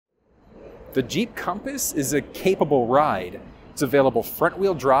The Jeep Compass is a capable ride. It's available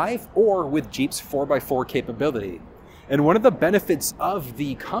front-wheel drive or with Jeep's 4x4 capability. And one of the benefits of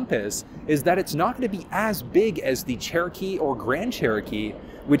the Compass is that it's not going to be as big as the Cherokee or Grand Cherokee,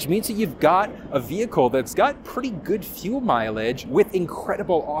 which means that you've got a vehicle that's got pretty good fuel mileage with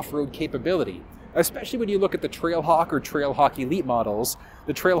incredible off-road capability. Especially when you look at the Trailhawk or Trailhawk Elite models.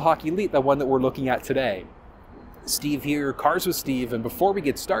 The Trailhawk Elite, the one that we're looking at today. Steve here, Cars with Steve, and before we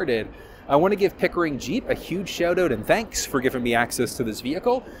get started, I want to give Pickering Jeep a huge shout out and thanks for giving me access to this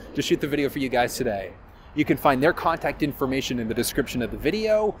vehicle to shoot the video for you guys today. You can find their contact information in the description of the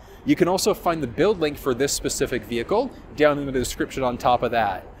video. You can also find the build link for this specific vehicle down in the description on top of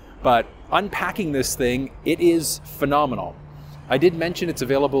that. But unpacking this thing, it is phenomenal. I did mention it's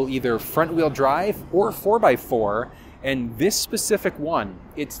available either front-wheel drive or 4x4, and this specific one,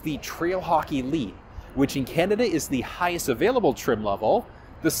 it's the Trailhawk Elite, which in Canada is the highest available trim level.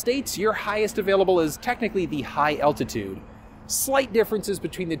 The States, your highest available is technically the high altitude. Slight differences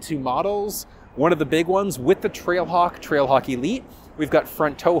between the two models. One of the big ones with the Trailhawk Elite, we've got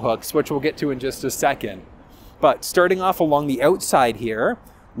front tow hooks, which we'll get to in just a second. But starting off along the outside here,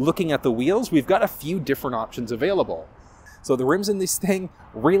 looking at the wheels, we've got a few different options available. So the rims in this thing,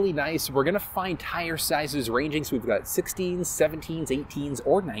 really nice. We're gonna find tire sizes ranging, so we've got 16s, 17s, 18s,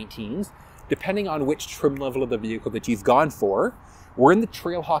 or 19s, depending on which trim level of the vehicle that you've gone for. We're in the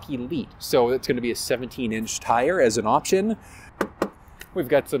Trailhawk Elite, so it's going to be a 17-inch tire as an option. We've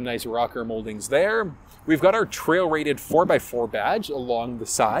got some nice rocker moldings there. We've got our trail-rated 4x4 badge along the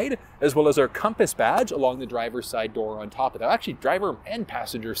side, as well as our Compass badge along the driver's side door on top of that. Actually, driver and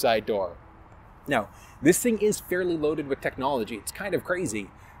passenger side door. Now, this thing is fairly loaded with technology. It's kind of crazy.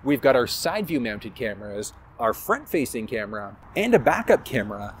 We've got our side view mounted cameras, our front-facing camera, and a backup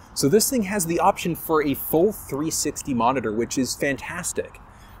camera. So this thing has the option for a full 360 monitor, which is fantastic.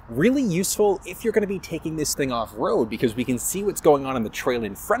 Really useful if you're going to be taking this thing off-road, because we can see what's going on the trail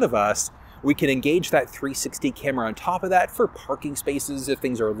in front of us. We can engage that 360 camera on top of that for parking spaces if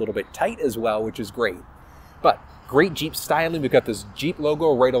things are a little bit tight as well, which is great. But great Jeep styling. We've got this Jeep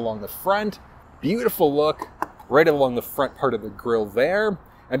logo right along the front. Beautiful look right along the front part of the grille there.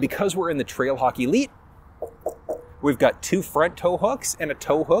 And because we're in the Trailhawk Elite, we've got two front tow hooks and a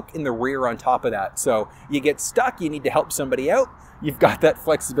tow hook in the rear on top of that. So you get stuck, you need to help somebody out, you've got that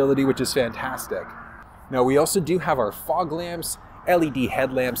flexibility, which is fantastic. Now we also do have our fog lamps, LED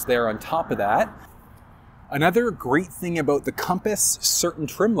headlamps there on top of that. Another great thing about the Compass certain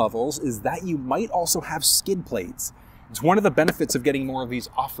trim levels is that you might also have skid plates. It's one of the benefits of getting more of these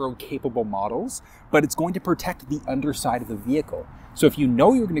off-road capable models, but it's going to protect the underside of the vehicle. So if you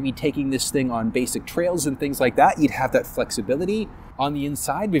know you're going to be taking this thing on basic trails and things like that, you'd have that flexibility. On the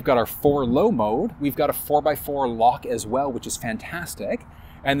inside, we've got our 4-low mode. We've got a 4x4 lock as well, which is fantastic.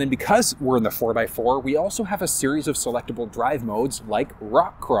 And then because we're in the 4x4, we also have a series of selectable drive modes like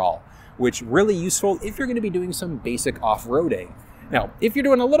rock crawl, which really useful if you're going to be doing some basic off-roading. Now, if you're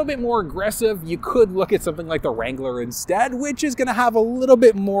doing a little bit more aggressive, you could look at something like the Wrangler instead, which is going to have a little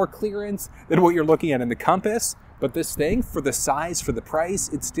bit more clearance than what you're looking at in the Compass. But this thing, for the size, for the price,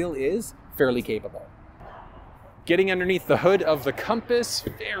 it still is fairly capable. Getting underneath the hood of the Compass,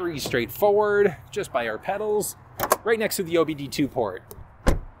 very straightforward, just by our pedals, right next to the OBD2 port.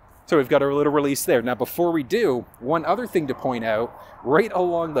 So we've got our little release there. Now before we do, one other thing to point out, right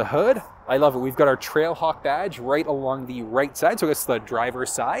along the hood, I love it, we've got our Trailhawk badge right along the right side, so it's the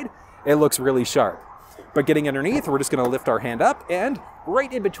driver's side. It looks really sharp. But getting underneath, we're just gonna lift our hand up, and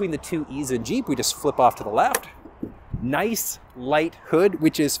right in between the two E's in Jeep, we just flip off to the left. Nice light hood,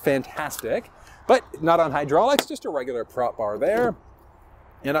 which is fantastic, but not on hydraulics, just a regular prop bar there,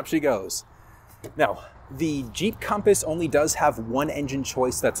 and up she goes. Now, the Jeep Compass only does have one engine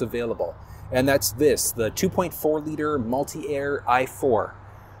choice that's available, and that's this, the 2.4 liter multi-air i4.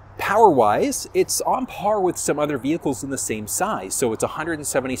 Power-wise, it's on par with some other vehicles in the same size, so it's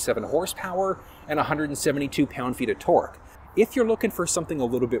 177 horsepower and 172 pound-feet of torque. If you're looking for something a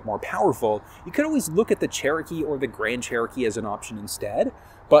little bit more powerful, you could always look at the Cherokee or the Grand Cherokee as an option instead.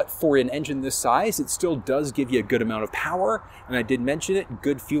 But for an engine this size, it still does give you a good amount of power. And I did mention it,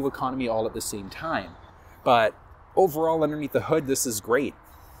 good fuel economy all at the same time. But overall, underneath the hood, this is great.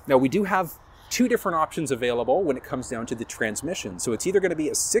 Now, we do have two different options available when it comes down to the transmission. So it's either going to be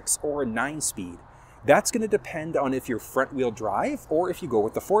a 6 or a 9-speed. That's going to depend on if you're front-wheel drive or if you go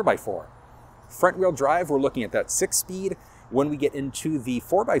with the 4x4. Front-wheel drive, we're looking at that 6-speed. When we get into the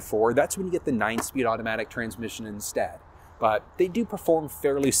 4x4, that's when you get the 9-speed automatic transmission instead. But they do perform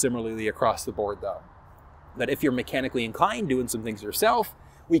fairly similarly across the board though. But if you're mechanically inclined, doing some things yourself,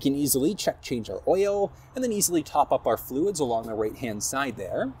 we can easily change our oil and then easily top up our fluids along the right-hand side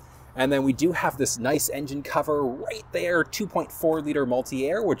there. And then we do have this nice engine cover right there, 2.4 liter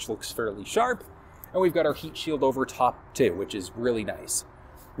multi-air, which looks fairly sharp. And we've got our heat shield over top too, which is really nice.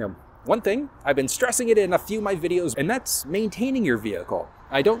 Now, one thing, I've been stressing it in a few of my videos, and that's maintaining your vehicle.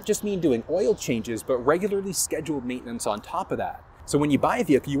 I don't just mean doing oil changes, but regularly scheduled maintenance on top of that. So when you buy a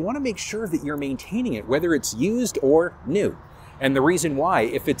vehicle, you want to make sure that you're maintaining it, whether it's used or new. And the reason why,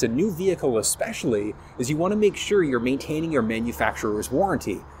 if it's a new vehicle especially, is you want to make sure you're maintaining your manufacturer's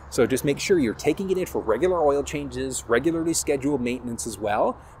warranty. So just make sure you're taking it in for regular oil changes, regularly scheduled maintenance as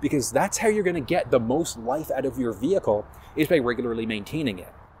well, because that's how you're going to get the most life out of your vehicle, is by regularly maintaining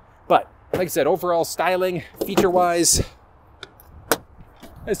it. But like I said, overall styling, feature-wise,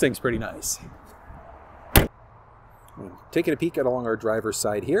 this thing's pretty nice. Taking a peek at along our driver's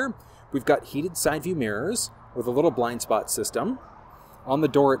side here, we've got heated side view mirrors with a little blind spot system. On the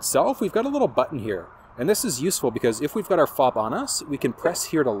door itself, we've got a little button here. And this is useful because if we've got our fob on us, we can press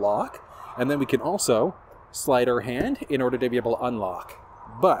here to lock, and then we can also slide our hand in order to be able to unlock.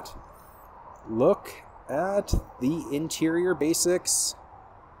 But look at the interior basics.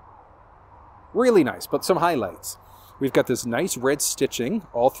 Really nice, but some highlights. We've got this nice red stitching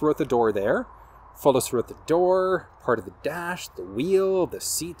all throughout the door there. Follows throughout the door, part of the dash, the wheel, the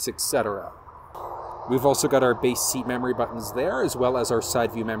seats, etc. We've also got our base seat memory buttons there, as well as our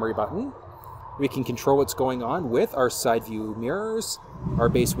side view memory button. We can control what's going on with our side view mirrors, our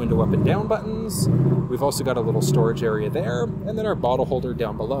base window up and down buttons. We've also got a little storage area there, and then our bottle holder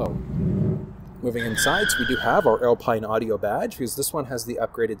down below. Moving inside, so we do have our Alpine audio badge, because this one has the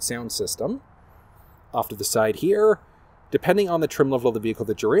upgraded sound system. Off to the side here, depending on the trim level of the vehicle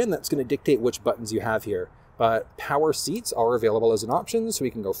that you're in, that's going to dictate which buttons you have here. But power seats are available as an option, so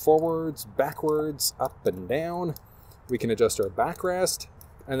we can go forwards, backwards, up and down. We can adjust our backrest.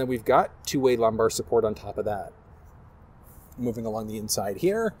 And then we've got two-way lumbar support on top of that. Moving along the inside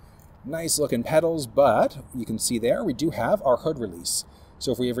here, nice looking pedals, but you can see there we do have our hood release.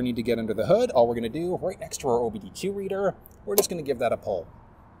 So if we ever need to get under the hood, all we're going to do right next to our OBD2 reader, we're just going to give that a pull.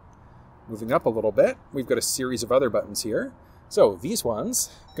 Moving up a little bit, we've got a series of other buttons here. So these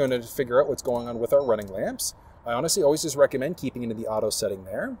ones, going to figure out what's going on with our running lamps. I honestly always just recommend keeping it in the auto setting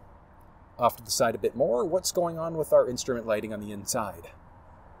there. Off to the side a bit more, what's going on with our instrument lighting on the inside.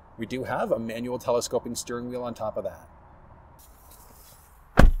 We do have a manual telescoping steering wheel on top of that.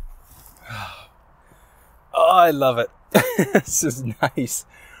 Oh, I love it. This is nice.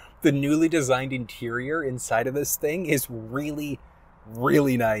 The newly designed interior inside of this thing is really,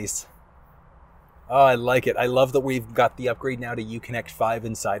 really nice. Oh, I like it. I love that we've got the upgrade now to uConnect 5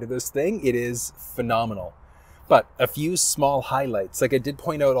 inside of this thing. It is phenomenal. But a few small highlights. Like I did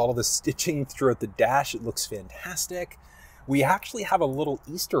point out all of the stitching throughout the dash. It looks fantastic. We actually have a little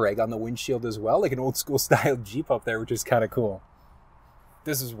Easter egg on the windshield as well, like an old school style Jeep up there, which is kind of cool.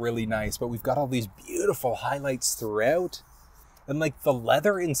 This is really nice, but we've got all these beautiful highlights throughout. And like the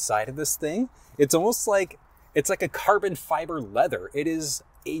leather inside of this thing, it's almost like, it's like a carbon fiber leather. It is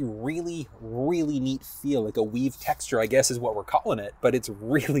a really, really neat feel, like a weave texture, I guess is what we're calling it, but it's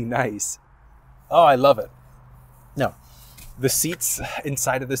really nice. Oh, I love it. No, the seats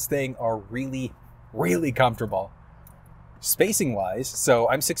inside of this thing are really, really comfortable. Spacing wise, so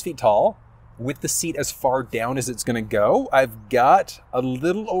I'm 6 feet tall. With the seat as far down as it's gonna go, I've got a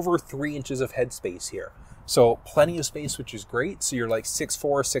little over 3 inches of headspace here. So plenty of space, which is great. So you're like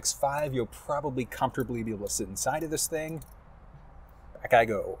 6'4", 6'5", you'll probably comfortably be able to sit inside of this thing. Back I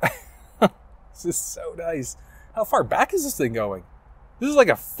go. This is so nice. How far back is this thing going? This is like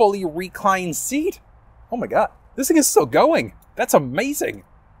a fully reclined seat. Oh my God, this thing is still going. That's amazing.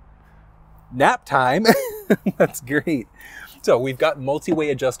 Nap time. That's great. So we've got multi-way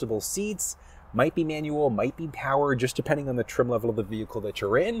adjustable seats. Might be manual, might be power, just depending on the trim level of the vehicle that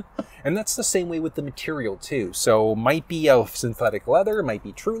you're in. And that's the same way with the material too. So might be a synthetic leather, might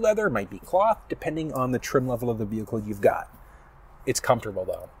be true leather, might be cloth, depending on the trim level of the vehicle you've got. It's comfortable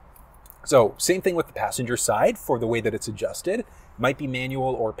though. So same thing with the passenger side for the way that it's adjusted. Might be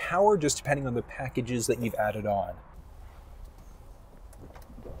manual or power, just depending on the packages that you've added on.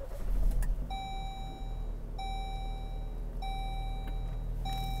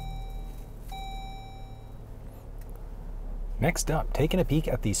 Next up, taking a peek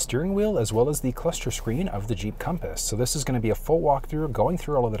at the steering wheel as well as the cluster screen of the Jeep Compass. So this is going to be a full walkthrough, going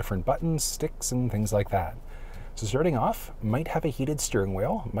through all of the different buttons, sticks, and things like that. So starting off, might have a heated steering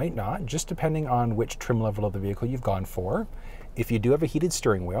wheel, might not, just depending on which trim level of the vehicle you've gone for. If you do have a heated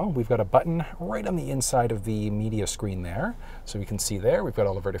steering wheel, we've got a button right on the inside of the media screen there. So we can see there, we've got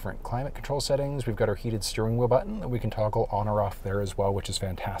all of our different climate control settings. We've got our heated steering wheel button that we can toggle on or off there as well, which is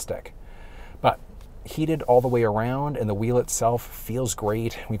fantastic. But heated all the way around, and the wheel itself feels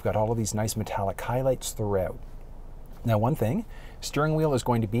great. We've got all of these nice metallic highlights throughout. Now, one thing, steering wheel is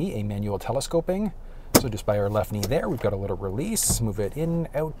going to be a manual telescoping. So just by our left knee there, we've got a little release, move it in,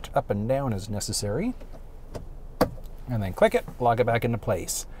 out, up and down as necessary. And then click it, lock it back into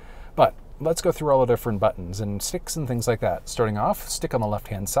place. But let's go through all the different buttons and sticks and things like that. Starting off, stick on the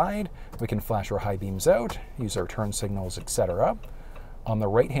left-hand side, we can flash our high beams out, use our turn signals, etc. On the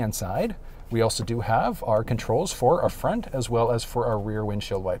right-hand side, we also do have our controls for our front as well as for our rear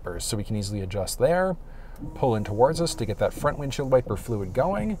windshield wipers. So we can easily adjust there, pull in towards us to get that front windshield wiper fluid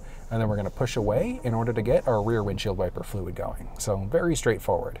going, and then we're going to push away in order to get our rear windshield wiper fluid going. So very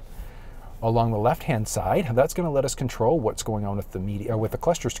straightforward. Along the left-hand side, that's going to let us control what's going on with the media, with the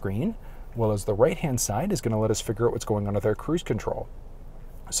cluster screen, while as the right-hand side is going to let us figure out what's going on with our cruise control.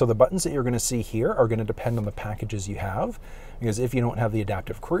 So the buttons that you're going to see here are going to depend on the packages you have, because if you don't have the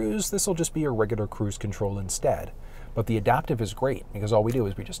adaptive cruise, this will just be your regular cruise control instead. But the adaptive is great, because all we do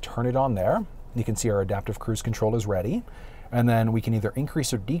is we just turn it on there. You can see our adaptive cruise control is ready. And then we can either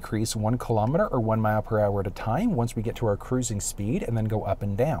increase or decrease 1 kilometer or 1 mile per hour at a time once we get to our cruising speed, and then go up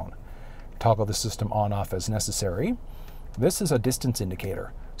and down. Toggle the system on off as necessary. This is a distance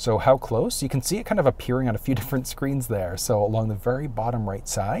indicator. So how close? You can see it kind of appearing on a few different screens there. So along the very bottom right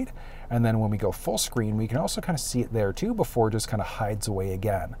side. And then when we go full screen, we can also kind of see it there too before it just kind of hides away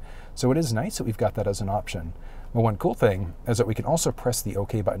again. So it is nice that we've got that as an option. But one cool thing is that we can also press the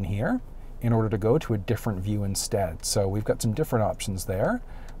OK button here in order to go to a different view instead. So we've got some different options there.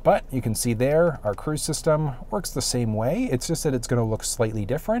 But you can see there, our cruise system works the same way. It's just that it's going to look slightly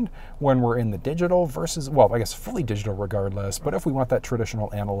different when we're in the digital versus, well, I guess fully digital regardless, but if we want that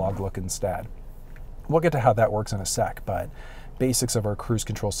traditional analog look instead. We'll get to how that works in a sec, but basics of our cruise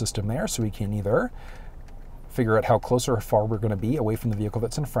control system there, so we can either figure out how close or far we're going to be away from the vehicle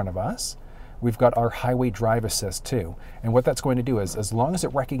that's in front of us. We've got our highway drive assist too. And what that's going to do is, as long as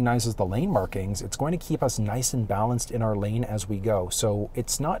it recognizes the lane markings, it's going to keep us nice and balanced in our lane as we go. So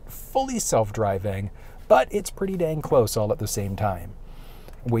it's not fully self-driving, but it's pretty dang close all at the same time.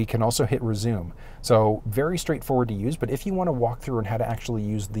 We can also hit resume. So very straightforward to use, but if you want to walk through on how to actually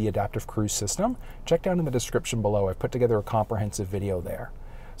use the adaptive cruise system, check down in the description below. I've put together a comprehensive video there.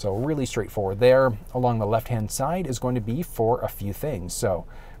 So really straightforward there. Along the left-hand side is going to be for a few things. So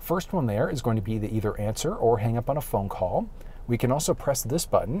first one there is going to be the either answer or hang up on a phone call. We can also press this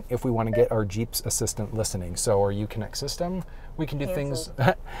button if we want to get our Jeep's assistant listening. So our uConnect system, we can do things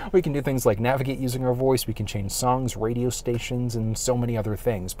we can do things like navigate using our voice, we can change songs, radio stations, and so many other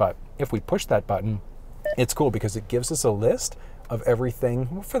things. But if we push that button, it's cool because it gives us a list of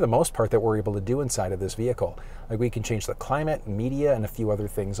everything, for the most part, that we're able to do inside of this vehicle. Like we can change the climate, media, and a few other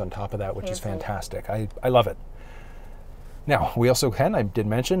things on top of that, which is fantastic. I love it. Now, we also can, I did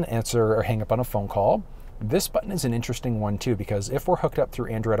mention, answer or hang up on a phone call. This button is an interesting one too, because if we're hooked up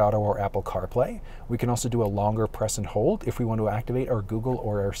through Android Auto or Apple CarPlay, we can also do a longer press and hold if we want to activate our Google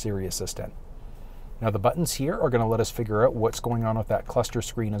or our Siri assistant. Now the buttons here are going to let us figure out what's going on with that cluster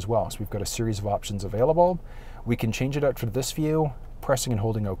screen as well. So we've got a series of options available. We can change it out for this view. Pressing and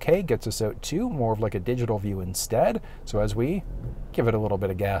holding OK gets us out to more of like a digital view instead. So as we give it a little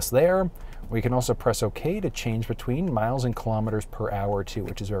bit of gas there, we can also press OK to change between miles and kilometers per hour too,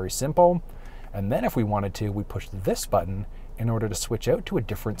 which is very simple. And then if we wanted to, we push this button in order to switch out to a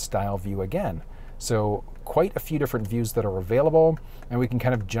different style view again. So quite a few different views that are available, and we can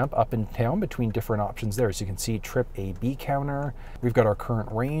kind of jump up and down between different options there. So you can see trip A/B counter, we've got our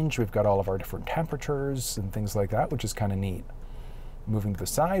current range, we've got all of our different temperatures and things like that, which is kind of neat. Moving to the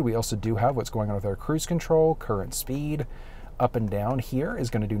side, we also do have what's going on with our cruise control, current speed. Up and down here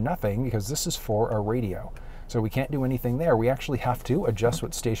is going to do nothing because this is for our radio. So we can't do anything there. We actually have to adjust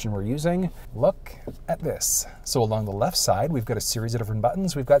what station we're using. Look at this. So along the left side, we've got a series of different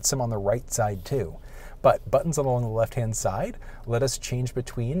buttons. We've got some on the right side too. But buttons along the left-hand side let us change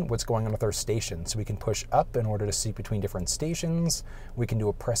between what's going on with our station. So we can push up in order to seek between different stations. We can do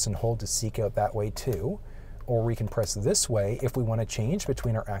a press and hold to seek out that way too. Or we can press this way if we want to change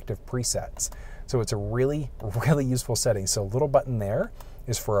between our active presets. So it's a really, really useful setting. So little button there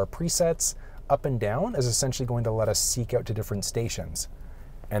is for our presets. Up and down is essentially going to let us seek out to different stations.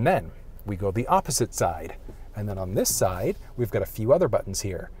 And then we go the opposite side. And then on this side, we've got a few other buttons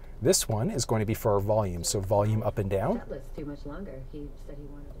here. This one is going to be for our volume. So volume up and down. That list's too much longer. He said he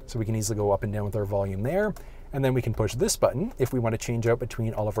wanted it. So we can easily go up and down with our volume there. And then we can push this button if we want to change out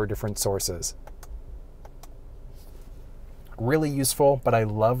between all of our different sources. Really useful, but I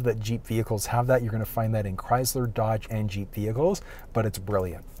love that Jeep vehicles have that. You're going to find that in Chrysler, Dodge, and Jeep vehicles, but it's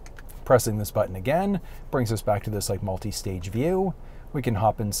brilliant. Pressing this button again brings us back to this like multi-stage view. We can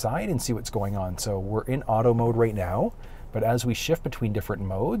hop inside and see what's going on. So we're in auto mode right now, but as we shift between different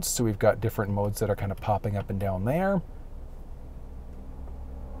modes, so we've got different modes that are kind of popping up and down there.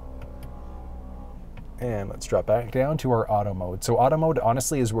 And let's drop back down to our auto mode. So auto mode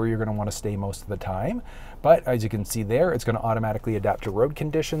honestly is where you're going to want to stay most of the time. But as you can see there, it's going to automatically adapt to road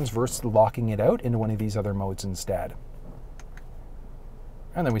conditions versus locking it out into one of these other modes instead.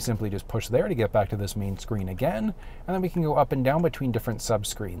 And then we simply just push there to get back to this main screen again. And then we can go up and down between different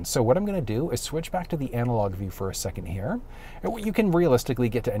subscreens. So what I'm going to do is switch back to the analog view for a second here. And you can realistically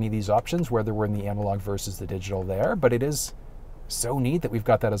get to any of these options, whether we're in the analog versus the digital there, but it is so neat that we've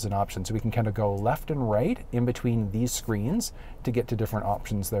got that as an option. So we can kind of go left and right in between these screens to get to different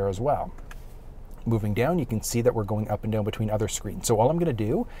options there as well. Moving down, you can see that we're going up and down between other screens. So all I'm going to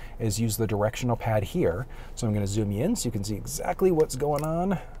do is use the directional pad here. So I'm going to zoom you in so you can see exactly what's going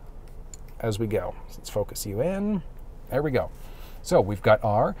on as we go. So let's focus you in. There we go. So we've got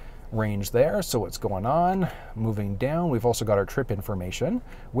our range there, so what's going on. Moving down, we've also got our trip information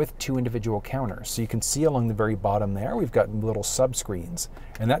with 2 individual counters. So you can see along the very bottom there, we've got little sub screens,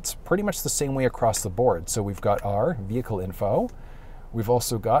 and that's pretty much the same way across the board. So we've got our vehicle info. We've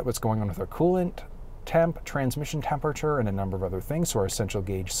also got what's going on with our coolant temp, transmission temperature, and a number of other things. So our essential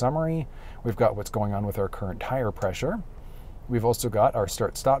gauge summary. We've got what's going on with our current tire pressure. We've also got our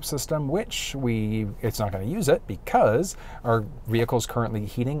start-stop system, which it's not going to use it because our vehicle is currently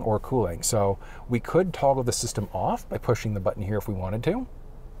heating or cooling. So we could toggle the system off by pushing the button here if we wanted to.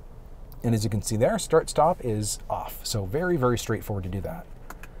 And as you can see there, start-stop is off. So very, very straightforward to do that.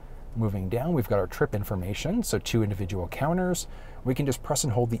 Moving down, we've got our trip information, so 2 individual counters. We can just press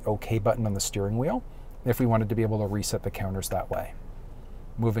and hold the OK button on the steering wheel if we wanted to be able to reset the counters that way.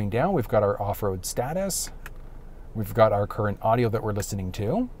 Moving down, we've got our off-road status. We've got our current audio that we're listening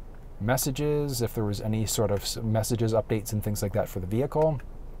to, messages, if there was any sort of messages, updates, and things like that for the vehicle.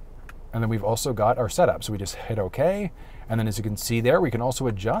 And then we've also got our setup. So we just hit OK. And then as you can see there, we can also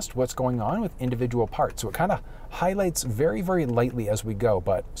adjust what's going on with individual parts. So it kind of highlights very, very lightly as we go.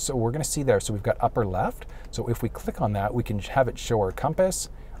 But so we're going to see there. So we've got upper left. So if we click on that, we can have it show our compass,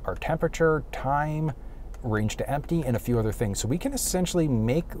 our temperature, time, range to empty, and a few other things. So we can essentially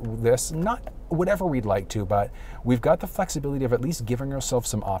make this not whatever we'd like to, but we've got the flexibility of at least giving ourselves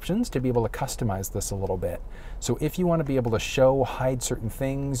some options to be able to customize this a little bit. So if you want to be able to show, hide certain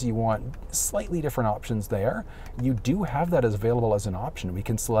things, you want slightly different options there, you do have that as available as an option. We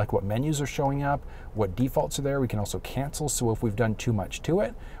can select what menus are showing up, what defaults are there. We can also cancel. So if we've done too much to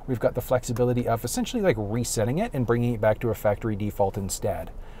it, we've got the flexibility of essentially like resetting it and bringing it back to a factory default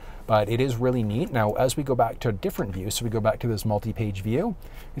instead. But it is really neat. Now, as we go back to a different view, so we go back to this multi-page view,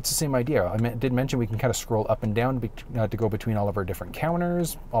 it's the same idea. I did mention we can kind of scroll up and down to go between all of our different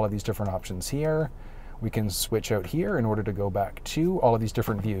counters, all of these different options here. We can switch out here in order to go back to all of these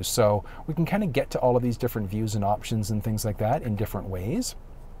different views. So we can kind of get to all of these different views and options and things like that in different ways.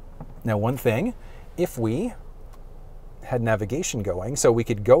 Now, one thing, if we had navigation going, so we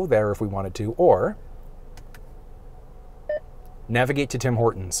could go there if we wanted to, or navigate to Tim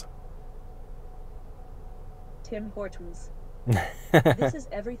Hortons. Tim Hortons. This is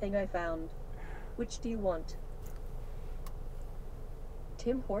everything I found. Which do you want?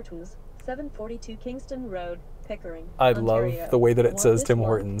 Tim Hortons, 742 Kingston Road, Pickering, I Ontario. love the way that it says Tim one?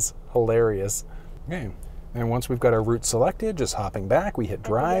 Hortons. Hilarious. Okay. And once we've got our route selected, just hopping back, we hit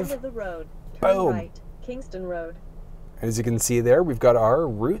drive. At the end of the road, turn Boom. right, Kingston Road. As you can see there, we've got our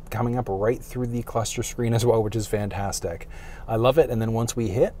route coming up right through the cluster screen as well, which is fantastic. I love it. And then once we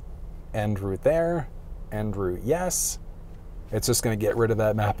hit end route there, end route yes, it's just going to get rid of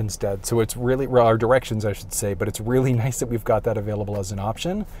that map instead. So it's really, well, our directions I should say, but it's really nice that we've got that available as an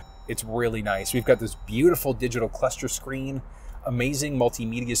option. It's really nice. We've got this beautiful digital cluster screen, amazing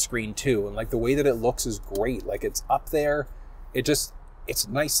multimedia screen too. And like the way that it looks is great. Like it's up there. It's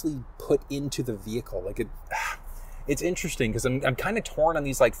nicely put into the vehicle. Like it's interesting because I'm kind of torn on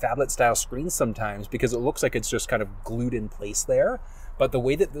these like phablet style screens sometimes because it looks like it's just kind of glued in place there. But the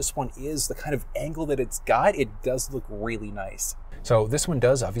way that this one is, the kind of angle that it's got, it does look really nice. So this one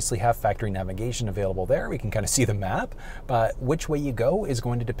does obviously have factory navigation available there. We can kind of see the map, but which way you go is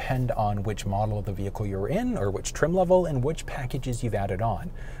going to depend on which model of the vehicle you're in or which trim level and which packages you've added on.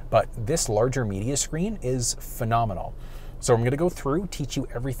 But this larger media screen is phenomenal. So I'm going to go through, teach you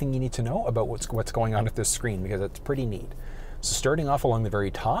everything you need to know about what's going on with this screen because it's pretty neat. So starting off along the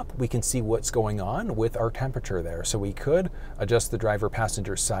very top, we can see what's going on with our temperature there. So we could adjust the driver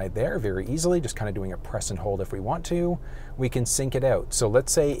passenger side there very easily, just kind of doing a press and hold if we want to. We can sync it out. So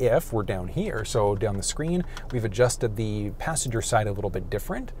let's say if we're down here, so down the screen, we've adjusted the passenger side a little bit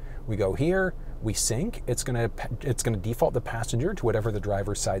different. We go here, we sync, it's gonna default the passenger to whatever the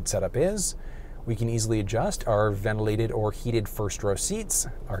driver's side setup is. We can easily adjust our ventilated or heated first row seats,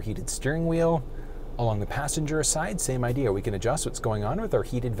 our heated steering wheel. Along the passenger side, same idea. We can adjust what's going on with our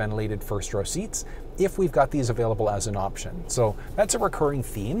heated, ventilated first row seats if we've got these available as an option. So that's a recurring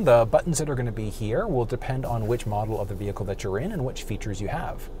theme. The buttons that are going to be here will depend on which model of the vehicle that you're in and which features you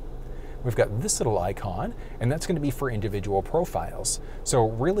have. We've got this little icon, and that's going to be for individual profiles. So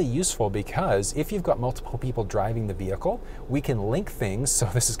really useful because if you've got multiple people driving the vehicle, we can link things, so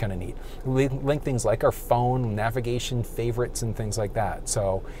this is kind of neat. We link things like our phone, navigation, favorites, and things like that.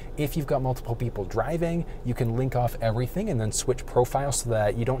 So if you've got multiple people driving, you can link off everything and then switch profiles so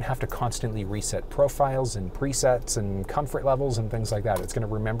that you don't have to constantly reset profiles and presets and comfort levels and things like that. It's going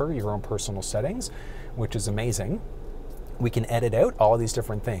to remember your own personal settings, which is amazing. We can edit out all of these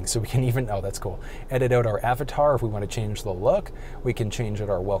different things. So we can even, oh, that's cool, edit out our avatar if we want to change the look. We can change out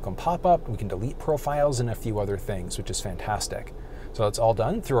our welcome pop-up. We can delete profiles and a few other things, which is fantastic. So it's all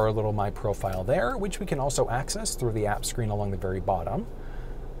done through our little My Profile there, which we can also access through the app screen along the very bottom.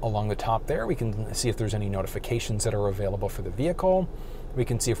 Along the top there, we can see if there's any notifications that are available for the vehicle. We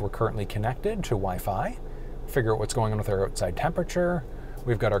can see if we're currently connected to Wi-Fi, figure out what's going on with our outside temperature.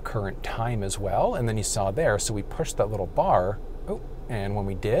 We've got our current time as well, and then you saw there, so we pushed that little bar, and when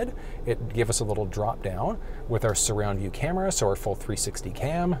we did, it gave us a little drop down with our surround view camera, so our full 360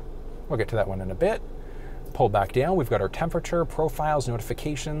 cam. We'll get to that one in a bit. Pull back down, we've got our temperature, profiles,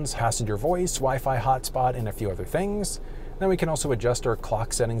 notifications, passenger voice, Wi-Fi hotspot, and a few other things. Then we can also adjust our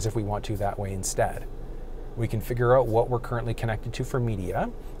clock settings if we want to that way instead. We can figure out what we're currently connected to for media.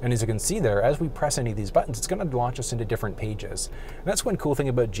 And as you can see there, as we press any of these buttons, it's going to launch us into different pages. And that's one cool thing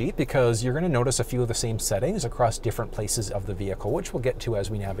about Jeep, because you're going to notice a few of the same settings across different places of the vehicle, which we'll get to as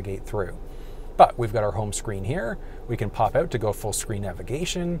we navigate through. But we've got our home screen here. We can pop out to go full screen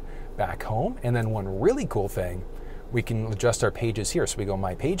navigation, back home. And then one really cool thing, we can adjust our pages here. So we go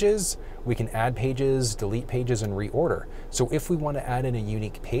My Pages, we can add pages, delete pages, and reorder. So if we want to add in a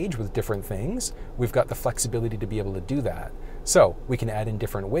unique page with different things, we've got the flexibility to be able to do that. So we can add in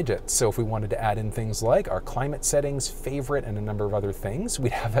different widgets. So if we wanted to add in things like our climate settings, favorite, and a number of other things,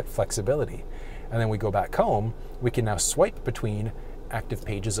 we'd have that flexibility. And then we go back home, we can now swipe between active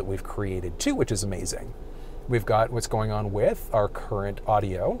pages that we've created too, which is amazing. We've got what's going on with our current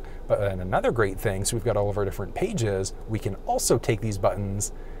audio, but another great thing, so we've got all of our different pages. We can also take these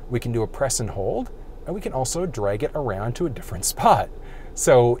buttons, we can do a press and hold, and we can also drag it around to a different spot.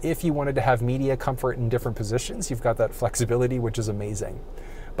 So if you wanted to have media comfort in different positions, you've got that flexibility, which is amazing.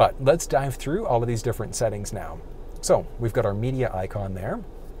 But let's dive through all of these different settings now. So we've got our media icon there.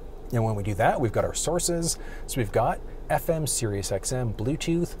 And when we do that, we've got our sources. So we've got FM, Sirius XM,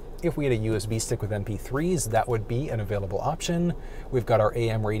 Bluetooth. If we had a USB stick with MP3s, that would be an available option. We've got our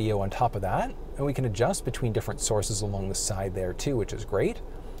AM radio on top of that, and we can adjust between different sources along the side there too, which is great.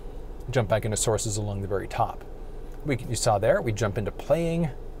 Jump back into sources along the very top. You saw there, we jump into playing.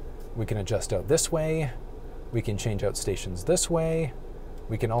 We can adjust out this way. We can change out stations this way.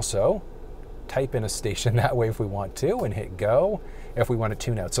 We can also type in a station that way if we want to and hit go if we want to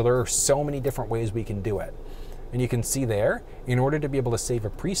tune out. So there are so many different ways we can do it. And you can see there, in order to be able to save a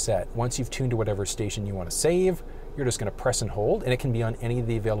preset, once you've tuned to whatever station you want to save, you're just going to press and hold, and it can be on any of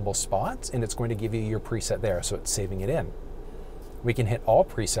the available spots, and it's going to give you your preset there, so it's saving it in. We can hit all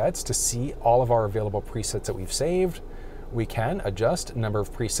presets to see all of our available presets that we've saved. We can adjust a number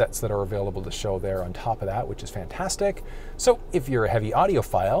of presets that are available to show there on top of that, which is fantastic. So if you're a heavy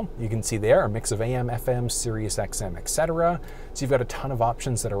audiophile, you can see there a mix of AM, FM, Sirius XM, etc. So you've got a ton of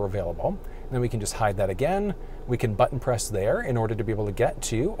options that are available. And then we can just hide that again. We can button press there in order to be able to get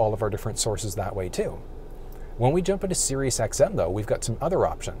to all of our different sources that way too. When we jump into Sirius XM though, we've got some other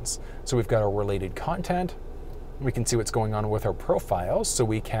options. So we've got our related content. We can see what's going on with our profiles, so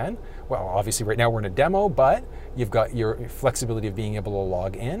we can, well, obviously right now we're in a demo, but you've got your flexibility of being able to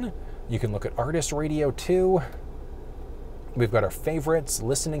log in. You can look at artist radio too. We've got our favorites,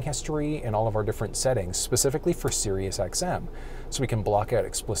 listening history, and all of our different settings, specifically for Sirius XM. So we can block out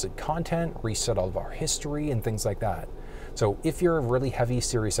explicit content, reset all of our history, and things like that. So if you're a really heavy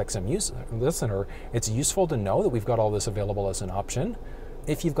Sirius XM listener, it's useful to know that we've got all this available as an option.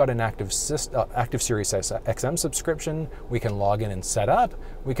 if you've got an active Sirius XM subscription, we can log in and set up.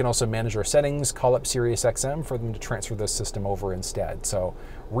 We can also manage our settings, call up Sirius XM for them to transfer this system over instead. So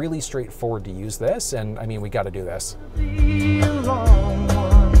really straightforward to use this, and I mean, we got to do this.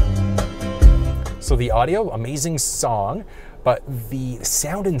 So the audio, amazing song, but the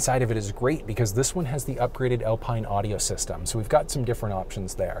sound inside of it is great because this one has the upgraded Alpine audio system. So we've got some different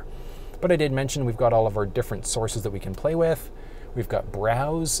options there. But I did mention we've got all of our different sources that we can play with. We've got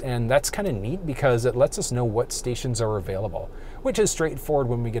browse, and that's kind of neat because it lets us know what stations are available, which is straightforward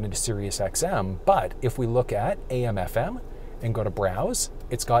when we get into Sirius XM. But if we look at AM FM and go to browse,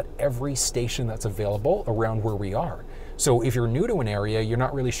 it's got every station that's available around where we are. So if you're new to an area, you're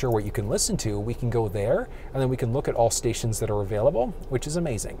not really sure what you can listen to, we can go there and then we can look at all stations that are available, which is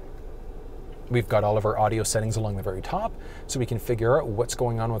amazing. We've got all of our audio settings along the very top, so we can figure out what's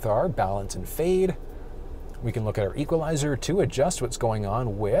going on with our balance and fade. We can look at our equalizer to adjust what's going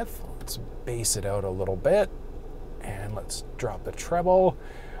on with, let's bass it out a little bit, and let's drop the treble,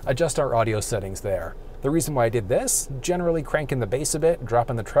 adjust our audio settings there. The reason why I did this, generally cranking the bass a bit,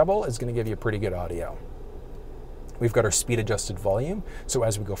 dropping the treble is going to give you pretty good audio. We've got our speed adjusted volume, so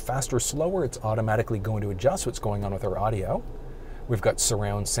as we go faster or slower, it's automatically going to adjust what's going on with our audio. We've got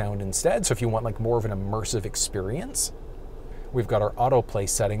surround sound instead, so if you want like more of an immersive experience. We've got our autoplay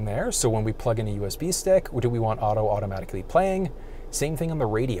setting there, so when we plug in a USB stick, do we want auto automatically playing? Same thing on the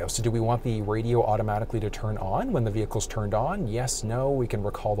radio, so do we want the radio automatically to turn on when the vehicle's turned on? Yes, no, we can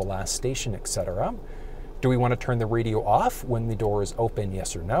recall the last station, etc. Do we want to turn the radio off when the door is open?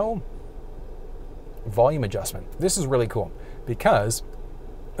 Yes or no? Volume adjustment. This is really cool because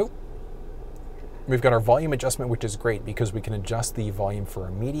we've got our volume adjustment, which is great because we can adjust the volume for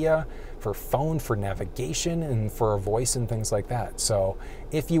our media, for phone, for navigation, and for our voice and things like that. So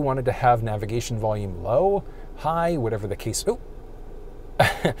if you wanted to have navigation volume low, high, whatever the case,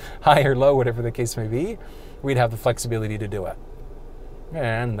 high or low, whatever the case may be, we'd have the flexibility to do it.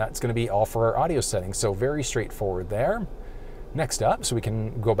 And that's going to be all for our audio settings. So very straightforward there. Next up, so we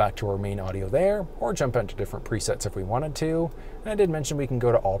can go back to our main audio there, or jump into different presets if we wanted to. And I did mention we can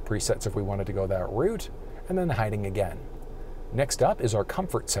go to all presets if we wanted to go that route, and then hiding again. Next up is our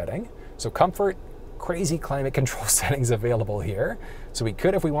comfort setting. So comfort, crazy climate control settings available here. So we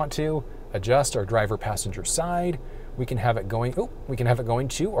could, if we want to, adjust our driver passenger side. We can have it going,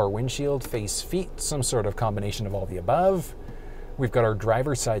 to our windshield, face, feet, some sort of combination of all the above. We've got our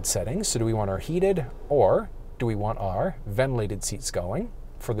driver's side settings. So do we want our heated, or do we want our ventilated seats going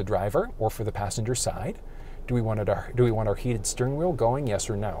for the driver or for the passenger side? Do we want our heated steering wheel going? Yes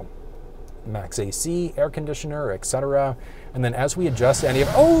or no? Max AC, air conditioner, etc. And then as we adjust any of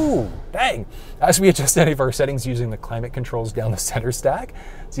as we adjust any of our settings using the climate controls down the center stack,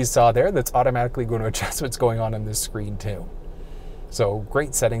 as you saw there, that's automatically going to adjust what's going on this screen too. So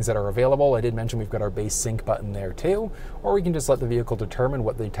great settings that are available. I did mention we've got our base sync button there too, or we can just let the vehicle determine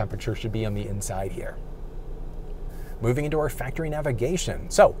what the temperature should be on the inside here. Moving into our factory navigation.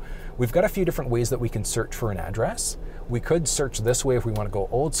 So we've got a few different ways that we can search for an address. We could search this way if we want to go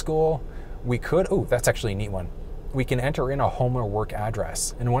old school. We could, that's actually a neat one. We can enter in a home or work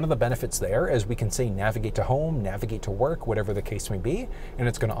address. And one of the benefits there is we can say navigate to home, navigate to work, whatever the case may be, and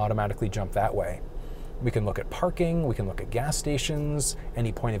it's going to automatically jump that way. We can look at parking, we can look at gas stations,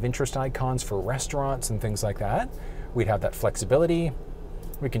 any point of interest icons for restaurants and things like that. We'd have that flexibility.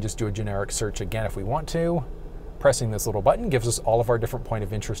 We can just do a generic search again if we want to. Pressing this little button gives us all of our different point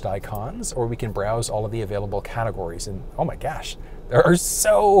of interest icons, or we can browse all of the available categories. And oh my gosh, there are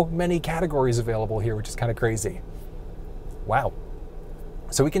so many categories available here, which is kind of crazy. Wow.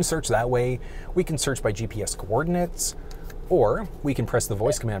 So we can search that way. We can search by GPS coordinates, or we can press the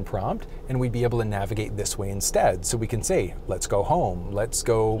voice command prompt and we'd be able to navigate this way instead. So we can say, let's go home, let's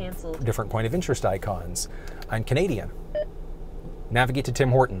go Canceled. Different point of interest icons. I'm Canadian. Navigate to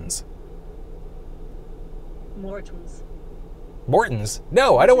Tim Hortons. Morton's. Morton's?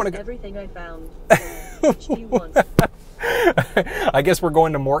 No, I don't want to go. Everything I found. Which do you want? I guess we're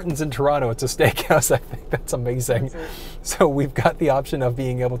going to Morton's in Toronto. It's a steakhouse. I think that's amazing. Cancelled. So we've got the option of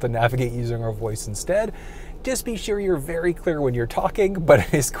being able to navigate using our voice instead. Just be sure you're very clear when you're talking, but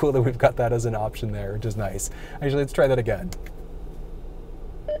it is cool that we've got that as an option there, which is nice. Actually, let's try that again.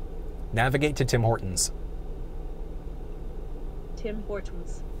 Navigate to Tim Hortons. Tim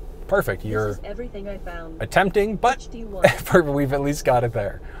Hortons. Perfect. You're This is everything I found. attempting, but Which do you want? perfect. We've at least got it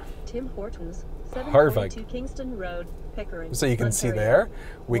there. Tim Hortons. Perfect. 742 Kingston Road, Pickering. So you can see Ontario. there,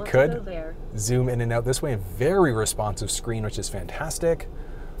 we Want to go could there. zoom in and out this way. A very responsive screen, which is fantastic.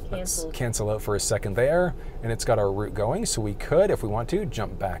 Let's Canceled. cancel out for a second there, and it's got our route going, so we could, if we want to,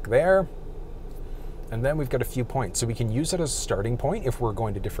 jump back there. And then we've got a few points. So we can use it as a starting point if we're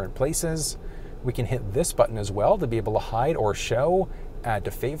going to different places. We can hit this button as well to be able to hide or show, add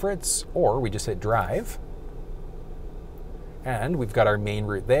to favorites, or we just hit drive. And we've got our main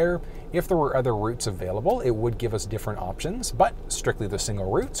route there. If there were other routes available, it would give us different options, but strictly the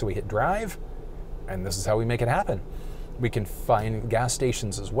single route. So we hit drive, and this is how we make it happen. We can find gas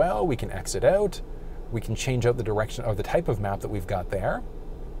stations as well. We can exit out. We can change out the direction or the type of map that we've got there.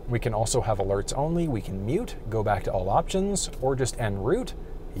 We can also have alerts only. We can mute, go back to all options, or just end route.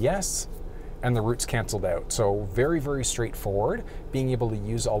 Yes. And the route's canceled out. So very, very straightforward, being able to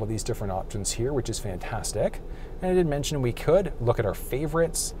use all of these different options here, which is fantastic. And I did mention we could look at our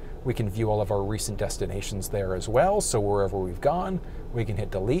favorites. We can view all of our recent destinations there as well. So wherever we've gone, we can hit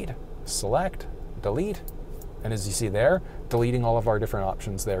delete, select, delete. And as you see there, deleting all of our different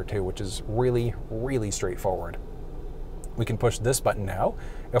options there too, which is really, really straightforward. We can push this button now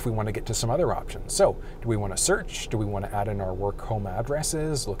if we want to get to some other options. So do we want to search? Do we want to add in our work home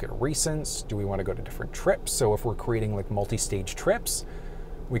addresses? Look at recents? Do we want to go to different trips? So if we're creating like multi-stage trips,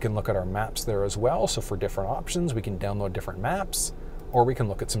 we can look at our maps there as well. So for different options, we can download different maps, or we can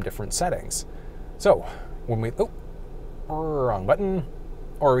look at some different settings. So when we, wrong button,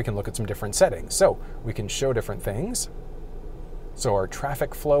 or we can look at some different settings. So we can show different things. So our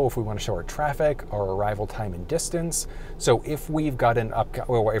traffic flow, if we want to show our traffic, our arrival time and distance. So if we've got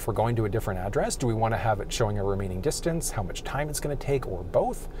if we're going to a different address, do we want to have it showing our remaining distance, how much time it's going to take, or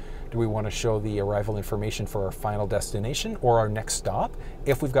both? Do we want to show the arrival information for our final destination or our next stop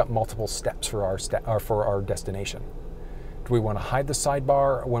if we've got multiple steps for our destination? Do we want to hide the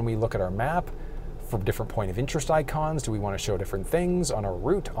sidebar when we look at our map for different point of interest icons? Do we want to show different things on our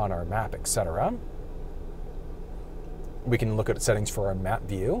route, on our map, etc.? We can look at settings for our map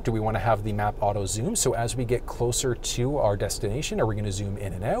view. Do we want to have the map auto zoom? So as we get closer to our destination, are we going to zoom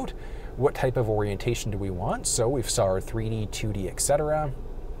in and out? What type of orientation do we want? So we've saw our 3D, 2D, etc.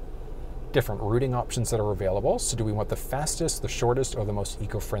 Different routing options that are available. So do we want the fastest, the shortest, or the most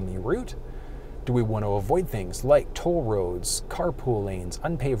eco-friendly route? Do we want to avoid things like toll roads, carpool lanes,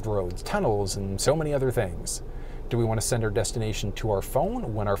 unpaved roads, tunnels, and so many other things? Do we want to send our destination to our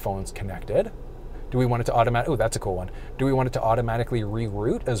phone when our phone's connected? Do we want it to that's a cool one. Do we want it to automatically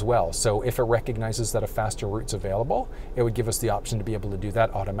reroute as well? So if it recognizes that a faster route's available, it would give us the option to be able to do that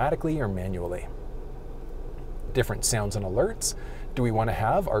automatically or manually. Different sounds and alerts. Do we want to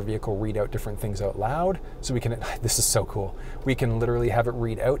have our vehicle read out different things out loud? So we can, this is so cool. We can literally have it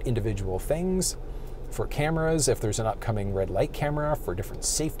read out individual things. For cameras, if there's an upcoming red light camera, for different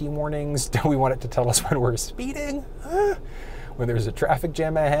safety warnings. Do we want it to tell us when we're speeding? When there's a traffic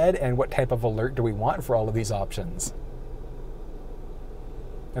jam ahead, and what type of alert do we want for all of these options?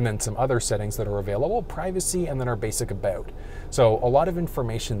 And then some other settings that are available, privacy, and then our basic about. So a lot of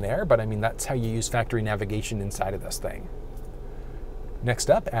information there, but I mean, that's how you use factory navigation inside of this thing.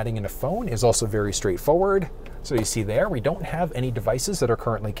 Next up, adding in a phone is also very straightforward. So you see there, we don't have any devices that are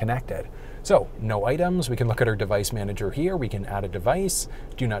currently connected. So no items, we can look at our device manager here, we can add a device,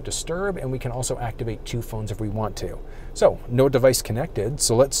 do not disturb, and we can also activate 2 phones if we want to. So no device connected,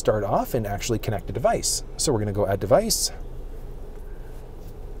 so let's start off and actually connect a device. So we're gonna go add device,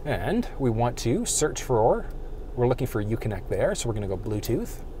 and we want to search for, we're looking for uConnect there, so we're gonna go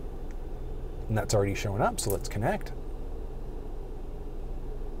Bluetooth, and that's already showing up, so let's connect.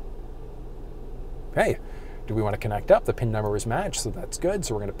 Okay. Do we want to connect up? The PIN number is matched, so that's good.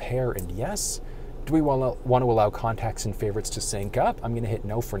 So we're going to pair and yes. Do we want to allow contacts and favorites to sync up? I'm going to hit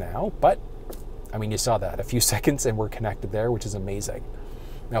no for now, but I mean, you saw that, a few seconds and we're connected there, which is amazing.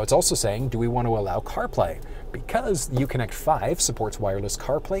 Now it's also saying, do we want to allow CarPlay? Because uConnect 5 supports wireless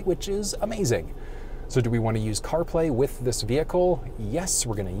CarPlay, which is amazing. So do we want to use CarPlay with this vehicle? Yes,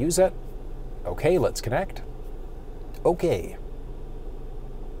 we're going to use it. Okay, let's connect. Okay.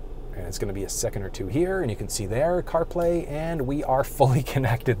 And it's going to be a second or two here, and you can see there, CarPlay, and we are fully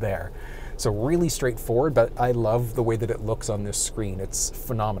connected there. So really straightforward, but I love the way that it looks on this screen. It's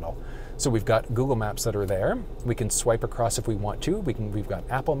phenomenal. So we've got Google Maps that are there. We can swipe across if we want to. We've got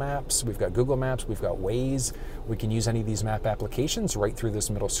Apple Maps, we've got Google Maps, we've got Waze. We can use any of these map applications right through this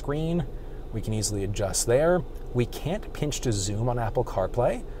middle screen. We can easily adjust there. We can't pinch to zoom on Apple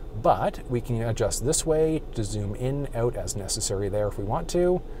CarPlay, but we can adjust this way to zoom in, out as necessary there if we want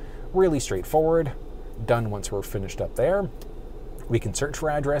to. Really straightforward, done once we're finished up there. We can search for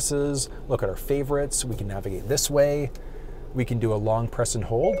addresses, look at our favorites, we can navigate this way. We can do a long press and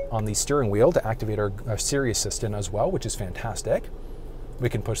hold on the steering wheel to activate our Siri assistant as well, which is fantastic. We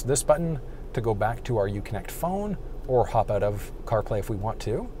can push this button to go back to our uConnect phone or hop out of CarPlay if we want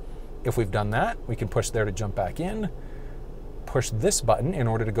to. If we've done that, we can push there to jump back in, push this button in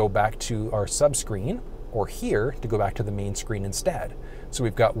order to go back to our subscreen, or here to go back to the main screen instead. So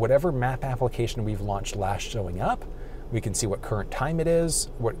we've got whatever map application we've launched last showing up. We can see what current time it is,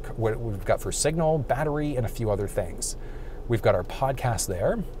 what we've got for signal, battery, and a few other things. We've got our podcast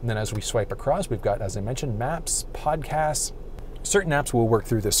there. And then as we swipe across, we've got, as I mentioned, maps, podcasts. Certain apps will work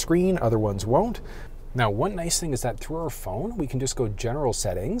through the screen, other ones won't. Now, one nice thing is that through our phone, we can just go general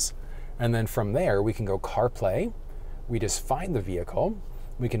settings. And then from there, we can go CarPlay. We just find the vehicle.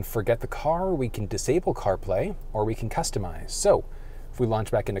 We can forget the car, we can disable CarPlay, or we can customize. So if we launch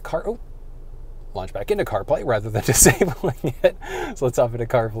back into CarPlay rather than disabling it. So let's hop into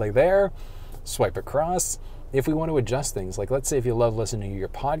CarPlay there, swipe across. If we want to adjust things, like let's say if you love listening to your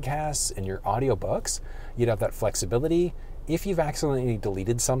podcasts and your audiobooks, you'd have that flexibility. If you've accidentally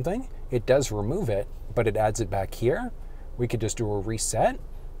deleted something, it does remove it, but it adds it back here. We could just do a reset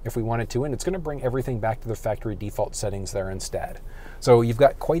if we wanted to, and it's going to bring everything back to the factory default settings there instead. So you've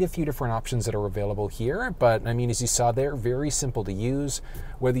got quite a few different options that are available here, but I mean, as you saw there, very simple to use.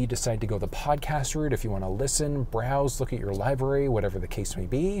 Whether you decide to go the podcast route, if you want to listen, browse, look at your library, whatever the case may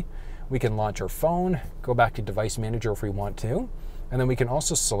be, we can launch our phone, go back to device manager if we want to, and then we can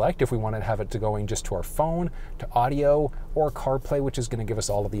also select if we want to have it to going just to our phone, to audio, or CarPlay, which is going to give us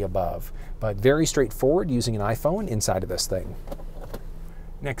all of the above. But very straightforward using an iPhone inside of this thing.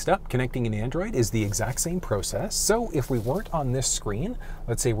 Next up, connecting an Android is the exact same process. So if we weren't on this screen,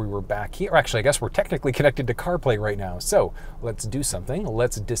 let's say we were back here, actually I guess we're technically connected to CarPlay right now. So let's do something.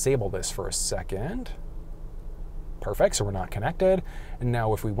 Let's disable this for a second. Perfect, so we're not connected. And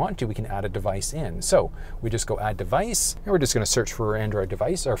now if we want to, we can add a device in. So we just go add device, and we're just gonna search for our Android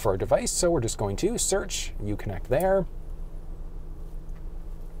device, or for our device. So we're just going to search uConnect there.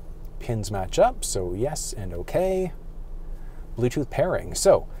 Pins match up, so yes and okay. Bluetooth pairing.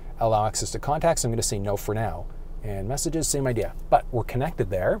 So allow access to contacts. I'm going to say no for now. And messages, same idea. But we're connected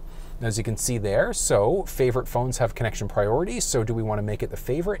there. As you can see there, so favorite phones have connection priority. So do we want to make it the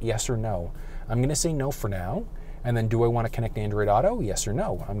favorite? Yes or no? I'm going to say no for now. And then do I want to connect Android Auto? Yes or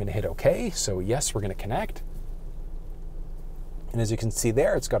no? I'm going to hit OK. So yes, we're going to connect. And as you can see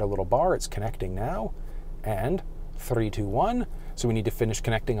there, it's got a little bar. It's connecting now. And 3, 2, 1. So we need to finish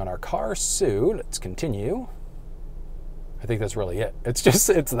connecting on our car. So let's continue. I think that's really it.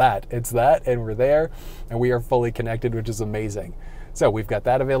 It's that, and we're there, and we are fully connected, which is amazing. So we've got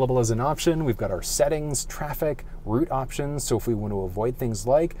that available as an option. We've got our settings, traffic, route options. So if we want to avoid things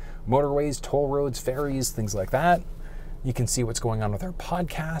like motorways, toll roads, ferries, things like that, you can see what's going on with our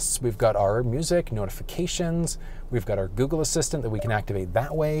podcasts. We've got our music, notifications. We've got our Google Assistant that we can activate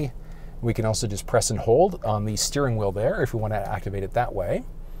that way. We can also just press and hold on the steering wheel there if we want to activate it that way.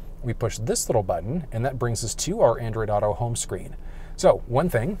 We push this little button, and that brings us to our Android Auto home screen. So one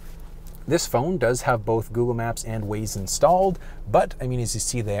thing, this phone does have both Google Maps and Waze installed, but I mean, as you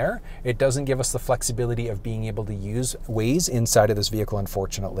see there, it doesn't give us the flexibility of being able to use Waze inside of this vehicle,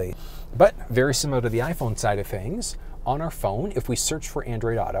 unfortunately. But very similar to the iPhone side of things, on our phone, if we search for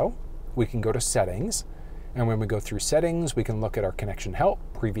Android Auto, we can go to settings. And when we go through settings, we can look at our connection help,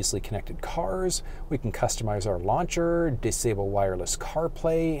 previously connected cars. We can customize our launcher, disable wireless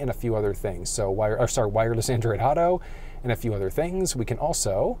CarPlay, and a few other things. So wireless Android Auto and a few other things. We can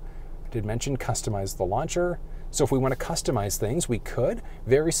also, I did mention, customize the launcher. So if we want to customize things, we could.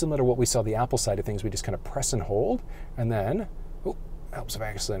 Very similar to what we saw the Apple side of things. We just kind of press and hold, and then, helps if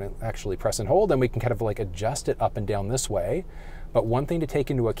I actually press and hold, and we can kind of like adjust it up and down this way. But one thing to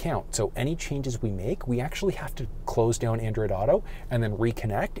take into account, so any changes we make, we actually have to close down Android Auto and then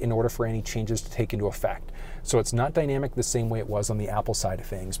reconnect in order for any changes to take into effect. So it's not dynamic the same way it was on the Apple side of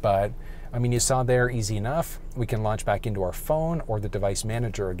things, but I mean, you saw there, easy enough. We can launch back into our phone or the device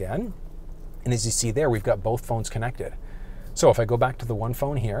manager again. And as you see there, we've got both phones connected. So if I go back to the one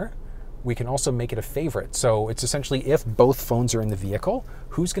phone here, we can also make it a favorite. So it's essentially if both phones are in the vehicle,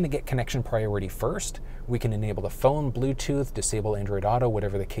 who's going to get connection priority first? We can enable the phone, Bluetooth, disable Android Auto,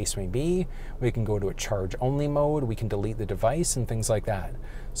 whatever the case may be. We can go to a charge only mode. We can delete the device and things like that.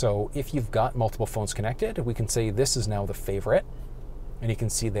 So if you've got multiple phones connected, we can say this is now the favorite. And you can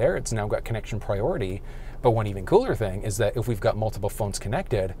see there, it's now got connection priority. But one even cooler thing is that if we've got multiple phones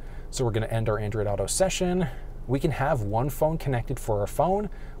connected, so we're going to end our Android Auto session, we can have one phone connected for our phone,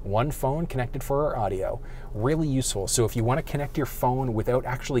 one phone connected for our audio. Really useful. So if you want to connect your phone without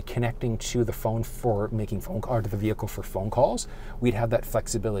actually connecting to the phone for making phone call, or to the vehicle for phone calls, we'd have that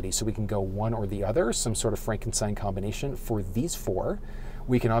flexibility. So we can go one or the other, some sort of Frankenstein combination for these four.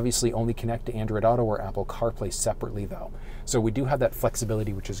 We can obviously only connect to Android Auto or Apple CarPlay separately though. So we do have that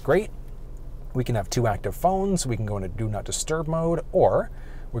flexibility, which is great. We can have two active phones. We can go into do not disturb mode, or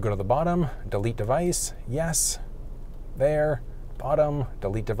we go to the bottom, delete device, yes. there. Bottom,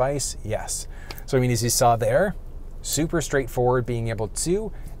 delete device, yes. So I mean, as you saw there, super straightforward being able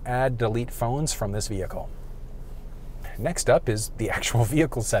to add, delete phones from this vehicle. Next up is the actual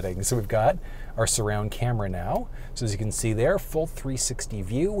vehicle settings. So we've got our surround camera now. So as you can see there, full 360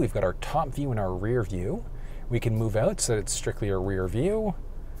 view. We've got our top view and our rear view. We can move out so that it's strictly a rear view,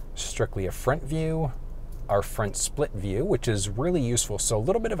 strictly a front view, our front split view, which is really useful. So a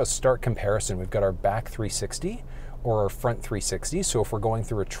little bit of a stark comparison. We've got our back 360 or our front 360. So if we're going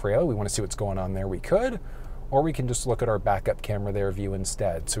through a trail, we want to see what's going on there, we could, or we can just look at our backup camera there view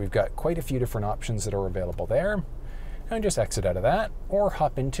instead. So we've got quite a few different options that are available there. And just exit out of that or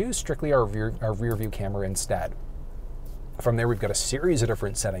hop into strictly our rear view camera instead. From there, we've got a series of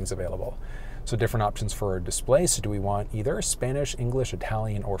different settings available. So different options for our display. So do we want either Spanish, English,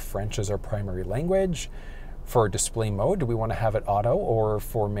 Italian, or French as our primary language? For our display mode, do we want to have it auto or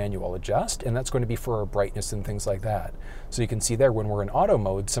for manual adjust? And that's going to be for our brightness and things like that. So you can see there when we're in auto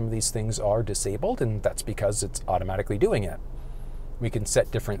mode, some of these things are disabled, and that's because it's automatically doing it. We can set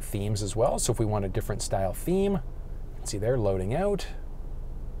different themes as well. So if we want a different style theme, see there, loading out,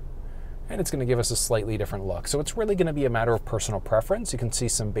 and it's going to give us a slightly different look. So it's really going to be a matter of personal preference. You can see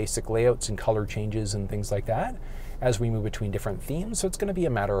some basic layouts and color changes and things like that as we move between different themes. So it's going to be a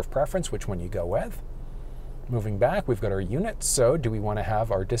matter of preference which one you go with. Moving back, we've got our units. So do we want to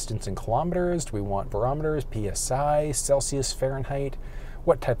have our distance in kilometers? Do we want barometers, PSI, Celsius, Fahrenheit?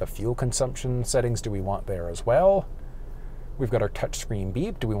 What type of fuel consumption settings do we want there as well? We've got our touchscreen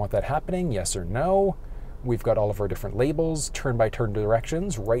beep. Do we want that happening? Yes or no? We've got all of our different labels, turn-by-turn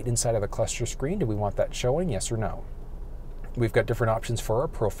directions right inside of the cluster screen. Do we want that showing? Yes or no? We've got different options for our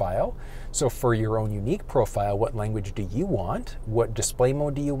profile. So for your own unique profile, what language do you want? What display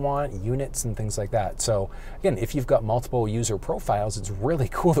mode do you want? Units and things like that. So again, if you've got multiple user profiles, it's really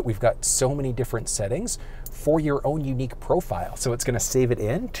cool that we've got so many different settings for your own unique profile. So it's going to save it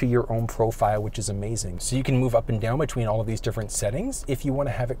in to your own profile, which is amazing. So you can move up and down between all of these different settings if you want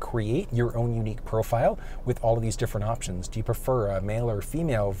to have it create your own unique profile with all of these different options. Do you prefer a male or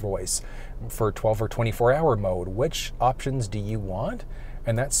female voice for 12 or 24-hour mode? Which options do you want?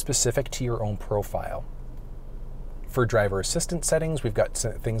 And that's specific to your own profile. For driver assistance settings, we've got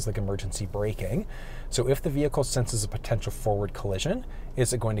things like emergency braking. So if the vehicle senses a potential forward collision,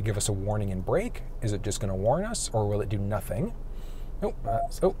 is it going to give us a warning and brake? Is it just going to warn us, or will it do nothing? Oh,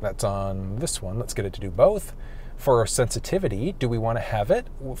 that's on this one. Let's get it to do both. For our sensitivity, do we want to have it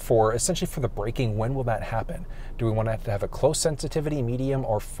for essentially for the braking? When will that happen? Do we want to have a close sensitivity, medium,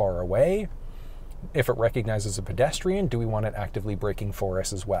 or far away? If it recognizes a pedestrian, do we want it actively braking for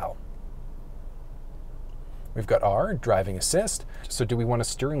us as well? We've got our driving assist. So do we want a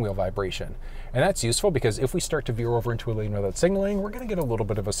steering wheel vibration? And that's useful because if we start to veer over into a lane without signaling, we're going to get a little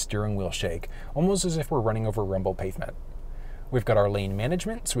bit of a steering wheel shake, almost as if we're running over rumble pavement. We've got our lane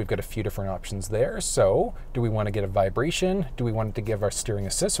management, so we've got a few different options there. So do we want to get a vibration? Do we want it to give our steering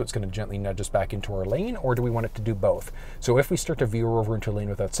assist, so it's going to gently nudge us back into our lane, or do we want it to do both? So if we start to veer over into a lane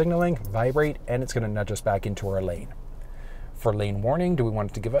without signaling, vibrate, and it's going to nudge us back into our lane. For lane warning, do we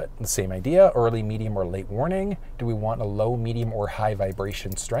want it to give it the same idea, early, medium, or late warning? Do we want a low, medium, or high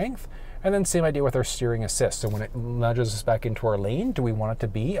vibration strength? And then same idea with our steering assist. So when it nudges us back into our lane, do we want it to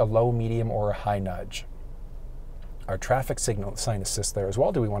be a low, medium, or a high nudge? Our traffic signal sign assist there as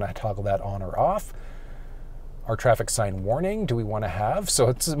well. Do we want to toggle that on or off? Our traffic sign warning, do we want to have? So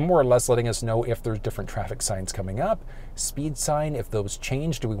it's more or less letting us know if there's different traffic signs coming up. Speed sign, if those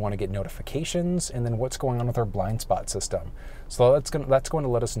change, do we want to get notifications? And then what's going on with our blind spot system? So that's going to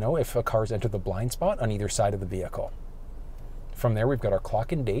let us know if a car's entered the blind spot on either side of the vehicle. From there, we've got our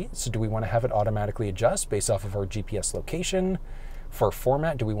clock and date. So do we want to have it automatically adjust based off of our GPS location? For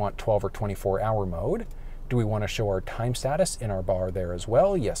format, do we want 12 or 24-hour mode? Do we want to show our time status in our bar there as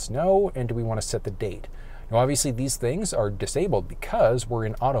well? Yes, no. And do we want to set the date? Now, obviously, these things are disabled because we're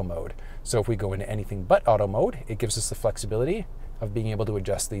in auto mode. So if we go into anything but auto mode, it gives us the flexibility of being able to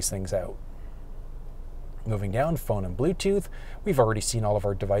adjust these things out. Moving down, phone and Bluetooth. We've already seen all of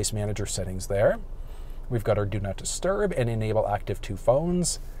our device manager settings there. We've got our do not disturb and enable active to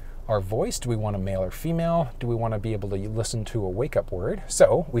phones. Our voice, do we want a male or female? Do we want to be able to listen to a wake-up word?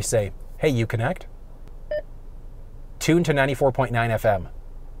 So we say, hey, uConnect. Tune to 94.9 FM.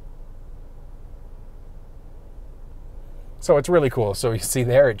 So it's really cool. So you see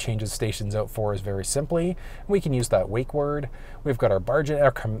there, it changes stations out for us very simply. We can use that wake word. We've got our bar,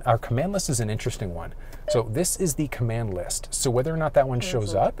 our command list is an interesting one. So this is the command list. So whether or not that one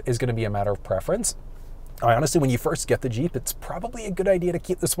shows up is going to be a matter of preference. Honestly, when you first get the Jeep, it's probably a good idea to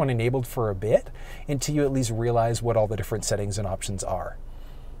keep this one enabled for a bit until you at least realize what all the different settings and options are.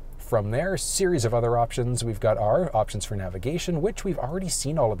 From there, series of other options. We've got our options for navigation, which we've already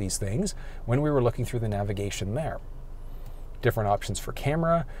seen all of these things when we were looking through the navigation there. Different options for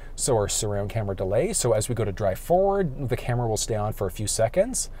camera, so our surround camera delay. So as we go to drive forward, the camera will stay on for a few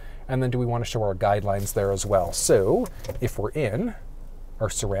seconds. And then do we want to show our guidelines there as well? So if we're in our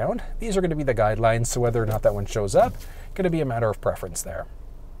surround, these are going to be the guidelines. So whether or not that one shows up, going to be a matter of preference there.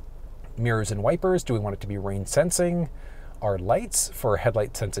 Mirrors and wipers, do we want it to be rain sensing? Our lights for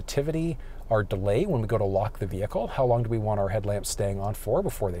headlight sensitivity, our delay when we go to lock the vehicle. How long do we want our headlamps staying on for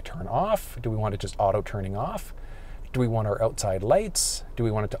before they turn off? Do we want it just auto turning off? Do we want our outside lights? Do we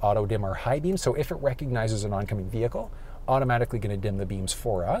want it to auto dim our high beams? So if it recognizes an oncoming vehicle, automatically going to dim the beams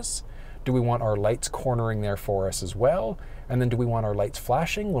for us. Do we want our lights cornering there for us as well? And then do we want our lights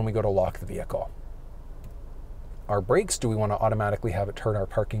flashing when we go to lock the vehicle? Our brakes, do we want to automatically have it turn our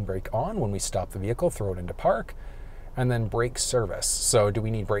parking brake on when we stop the vehicle, throw it into park? And then brake service. So do we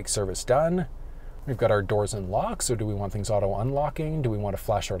need brake service done? We've got our doors and locks. So do we want things auto unlocking? Do we want to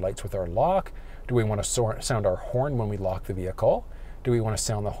flash our lights with our lock? Do we want to sound our horn when we lock the vehicle? Do we want to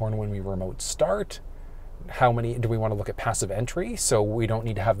sound the horn when we remote start? How many, do we want to look at passive entry? So we don't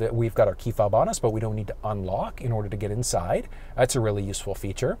need to have the, we've got our key fob on us, but we don't need to unlock in order to get inside. That's a really useful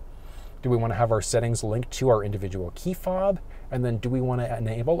feature. Do we want to have our settings linked to our individual key fob? And then do we want to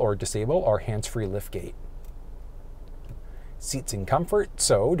enable or disable our hands-free liftgate? Seats and comfort.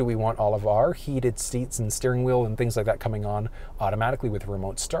 So do we want all of our heated seats and steering wheel and things like that coming on automatically with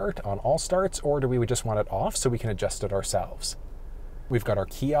remote start on all starts, or do we just want it off so we can adjust it ourselves? We've got our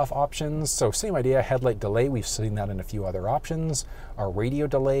key off options. So same idea, headlight delay. We've seen that in a few other options. Our radio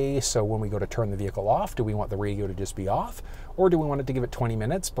delay. So when we go to turn the vehicle off, do we want the radio to just be off, or do we want it to give it 20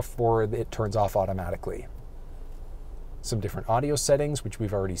 minutes before it turns off automatically? Some different audio settings, which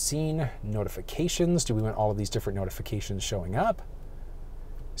we've already seen. Notifications, do we want all of these different notifications showing up?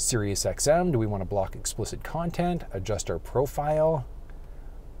 Sirius XM, do we want to block explicit content? Adjust our profile.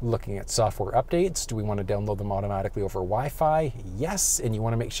 Looking at software updates, do we want to download them automatically over Wi-Fi? Yes, and you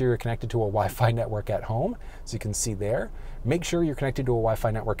want to make sure you're connected to a Wi-Fi network at home. So you can see there, make sure you're connected to a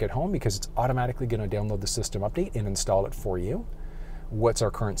Wi-Fi network at home because it's automatically going to download the system update and install it for you. What's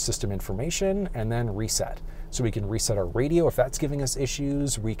our current system information, and then reset. So we can reset our radio if that's giving us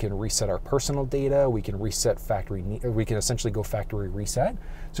issues. We can reset our personal data. We can reset factory, we can essentially go factory reset.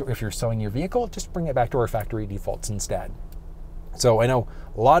 So if you're selling your vehicle, just bring it back to our factory defaults instead. So I know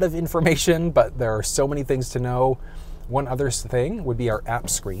a lot of information, but there are so many things to know. One other thing would be our app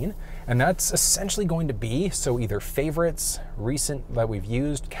screen, and that's essentially going to be, so either favorites, recent that we've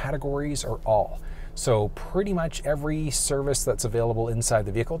used, categories, or all. So pretty much every service that's available inside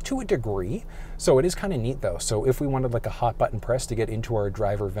the vehicle to a degree. So it is kind of neat though. So if we wanted like a hot button press to get into our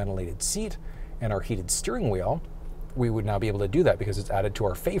driver ventilated seat and our heated steering wheel, we would now be able to do that because it's added to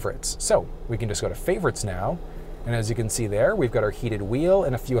our favorites. So we can just go to favorites now. And as you can see there, we've got our heated wheel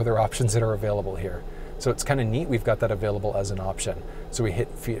and a few other options that are available here. So it's kind of neat. We've got that available as an option. So we hit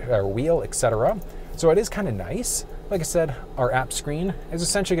our wheel, etc. So it is kind of nice. Like I said, our app screen is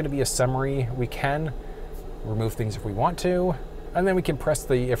essentially going to be a summary. We can remove things if we want to, and then we can press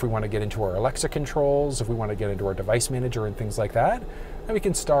the, if we want to get into our Alexa controls, if we want to get into our device manager and things like that, and we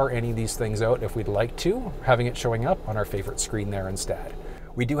can star any of these things out if we'd like to, having it showing up on our favorite screen there instead.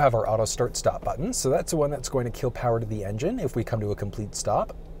 We do have our auto start stop button, so that's the one that's going to kill power to the engine if we come to a complete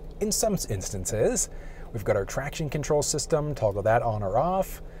stop. In some instances, we've got our traction control system, toggle that on or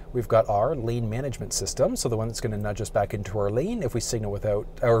off. We've got our lane management system, so the one that's going to nudge us back into our lane if we signal without,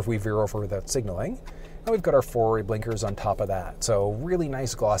 or if we veer over without signaling. And we've got our four-way blinkers on top of that. So really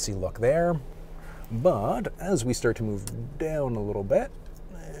nice glossy look there. But as we start to move down a little bit,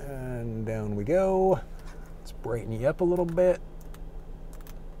 and down we go. Let's brighten you up a little bit.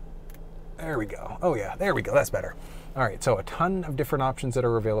 There we go. Oh yeah, there we go, that's better. All right, so a ton of different options that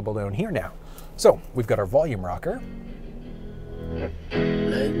are available down here now. So we've got our volume rocker.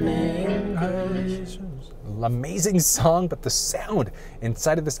 Amazing song, but the sound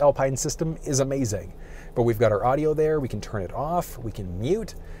inside of this Alpine system is amazing. But we've got our audio there, we can turn it off, we can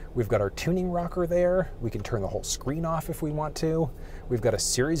mute. We've got our tuning rocker there, we can turn the whole screen off if we want to. We've got a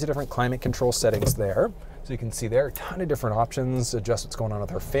series of different climate control settings there. So you can see there, a ton of different options, adjust what's going on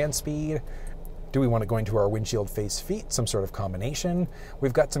with our fan speed. Do we want to go into our windshield face feet, some sort of combination?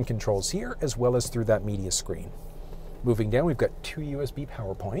 We've got some controls here as well as through that media screen. Moving down, we've got 2 USB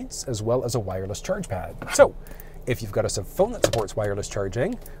power points as well as a wireless charge pad. So if you've got a phone that supports wireless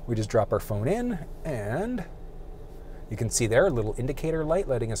charging, we just drop our phone in and You can see there a little indicator light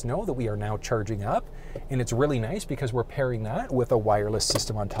letting us know that we are now charging up. And it's really nice because we're pairing that with a wireless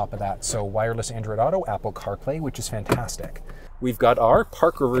system on top of that. So wireless Android Auto, Apple CarPlay, which is fantastic. We've got our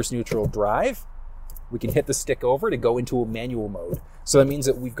park reverse neutral drive. We can hit the stick over to go into a manual mode. So that means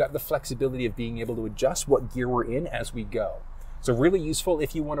that we've got the flexibility of being able to adjust what gear we're in as we go. So really useful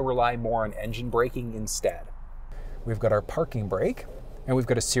if you want to rely more on engine braking instead. We've got our parking brake, and we've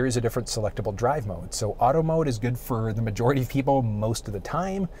got a series of different selectable drive modes. So auto mode is good for the majority of people most of the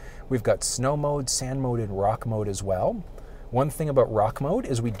time. We've got snow mode, sand mode, and rock mode as well. One thing about rock mode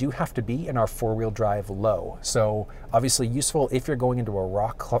is we do have to be in our four-wheel drive low. So obviously useful if you're going into a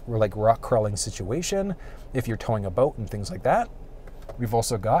rock crawling situation, if you're towing a boat and things like that. We've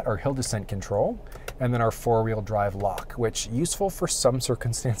also got our hill descent control, and then our four-wheel drive lock, which is useful for some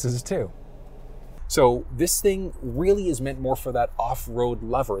circumstances too. So this thing really is meant more for that off-road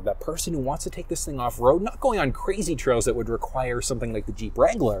lover, that person who wants to take this thing off-road, not going on crazy trails that would require something like the Jeep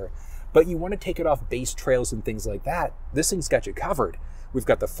Wrangler, but you want to take it off base trails and things like that. This thing's got you covered. We've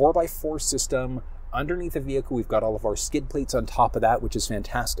got the 4x4 system. Underneath the vehicle, we've got all of our skid plates on top of that, which is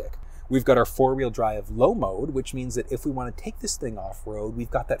fantastic. We've got our four-wheel drive low mode, which means that if we want to take this thing off-road,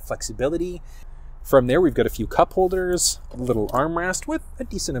 we've got that flexibility. From there, we've got a few cup holders, a little armrest with a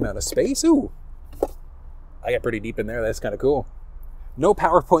decent amount of space. Ooh, I got pretty deep in there. That's kind of cool. No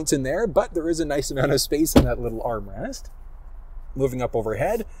power points in there, but there is a nice amount of space in that little armrest. Moving up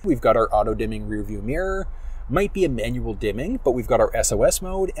overhead, we've got our auto dimming rear view mirror. Might be a manual dimming, but we've got our SOS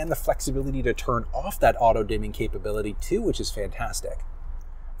mode and the flexibility to turn off that auto dimming capability too, which is fantastic.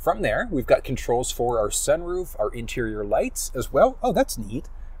 From there, we've got controls for our sunroof, our interior lights as well. Oh, that's neat.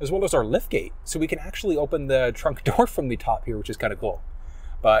 As well as our liftgate. So we can actually open the trunk door from the top here, which is kind of cool.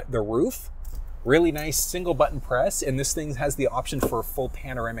 But the roof, really nice single button press, and this thing has the option for a full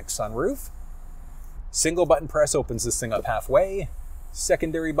panoramic sunroof. Single button press opens this thing up halfway.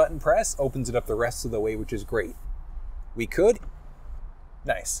 Secondary button press opens it up the rest of the way, which is great. We could,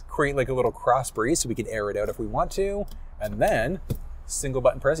 nice, create like a little cross breeze so we can air it out if we want to. And then single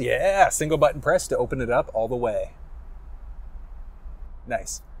button press, yeah, single button press to open it up all the way.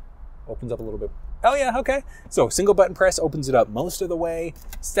 Nice. Opens up a little bit. Oh yeah, okay. So single button press opens it up most of the way.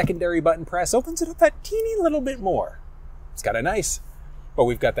 Secondary button press opens it up that teeny little bit more. It's kind of nice. But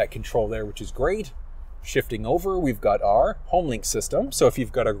we've got that control there, which is great. Shifting over, we've got our home link system. So if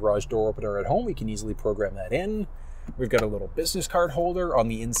you've got a garage door opener at home, we can easily program that in. We've got a little business card holder on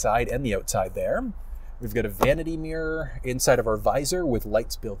the inside and the outside there. We've got a vanity mirror inside of our visor with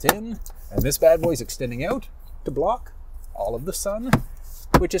lights built in. And this bad boy's extending out to block all of the sun,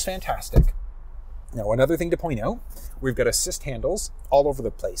 which is fantastic. Now, another thing to point out, we've got assist handles all over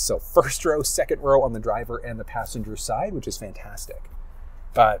the place. So first row, second row on the driver and the passenger side, which is fantastic.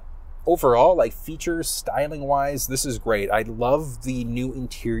 But overall, like features, styling wise, this is great. I love the new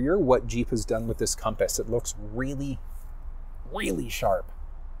interior, what Jeep has done with this Compass. It looks really, really sharp.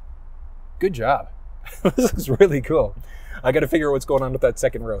 Good job. This is really cool. I got to figure out what's going on with that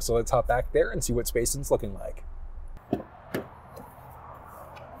second row. So let's hop back there and see what spacing's looking like.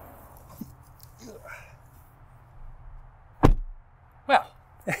 Well,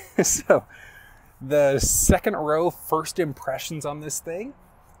 so the second row first impressions on this thing,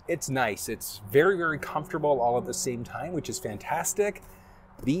 it's nice. It's very, very comfortable all at the same time, which is fantastic.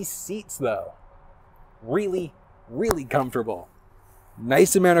 These seats though, really, really comfortable.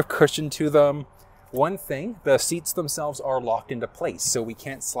 Nice amount of cushion to them. One thing, the seats themselves are locked into place, so we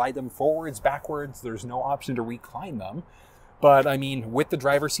can't slide them forwards, backwards. There's no option to recline them. But I mean, with the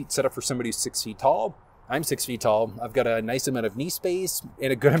driver's seat set up for somebody who's 6 feet tall, I'm 6 feet tall. I've got a nice amount of knee space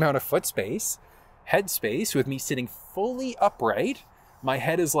and a good amount of foot space, head space with me sitting fully upright. My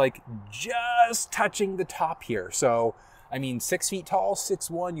head is like just touching the top here. So, I mean, 6 feet tall,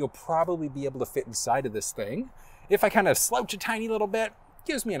 6'1", you'll probably be able to fit inside of this thing. If I kind of slouch a tiny little bit,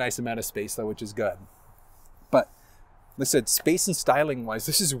 gives me a nice amount of space though, which is good. But like I said, space and styling wise,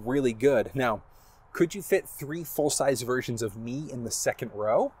 this is really good. Now, could you fit 3 full-size versions of me in the second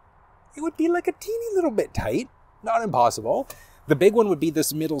row? It would be like a teeny little bit tight, not impossible. The big one would be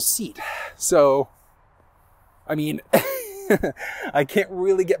this middle seat. So, I mean, I can't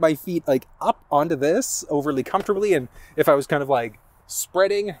really get my feet like up onto this overly comfortably. And if I was kind of like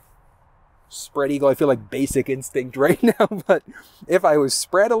spread eagle, I feel like Basic Instinct right now. But if I was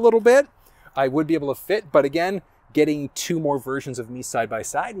spread a little bit, I would be able to fit. But again, getting 2 more versions of me side by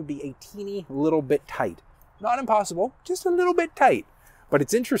side would be a teeny little bit tight. Not impossible, just a little bit tight. But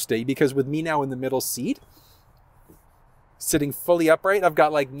it's interesting because with me now in the middle seat, sitting fully upright, I've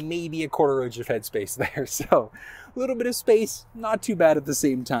got like maybe a 1/4 inch of headspace there. So a little bit of space, not too bad at the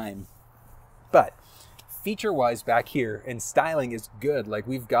same time. But feature-wise back here, and styling is good. Like,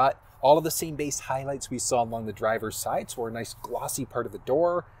 we've got all of the same base highlights we saw along the driver's side, so a nice glossy part of the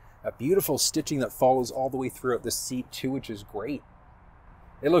door, a beautiful stitching that follows all the way throughout the seat too, which is great.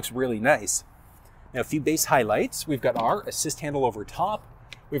 It looks really nice. Now, a few base highlights. We've got our assist handle over top.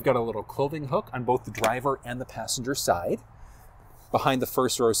 We've got a little clothing hook on both the driver and the passenger side. Behind the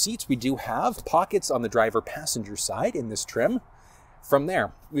first row seats, we do have pockets on the driver-passenger side in this trim. From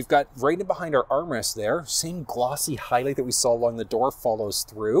there, we've got right in behind our armrest there, same glossy highlight that we saw along the door follows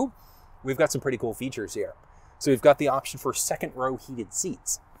through. We've got some pretty cool features here. So we've got the option for second row heated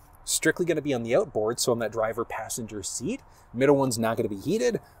seats. Strictly going to be on the outboard, so on that driver-passenger seat. Middle one's not going to be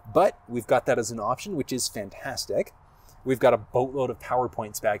heated, but we've got that as an option, which is fantastic. We've got a boatload of power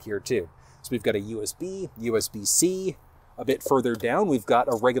points back here too. So we've got a USB, USB-C. A bit further down, we've got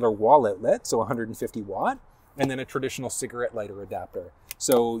a regular wall outlet, so 150 watt, and then a traditional cigarette lighter adapter.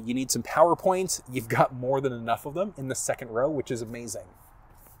 So you need some power points. You've got more than enough of them in the second row, which is amazing.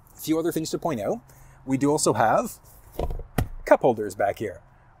 A few other things to point out. We do also have cup holders back here,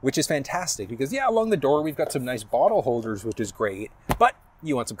 which is fantastic because, yeah, along the door, we've got some nice bottle holders, which is great, but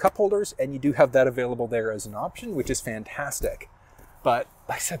you want some cup holders, and you do have that available there as an option, which is fantastic. But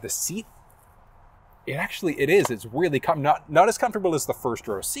like I said, the seat, it is. It's really not as comfortable as the first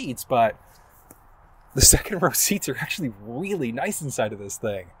row seats, but the second row seats are actually really nice inside of this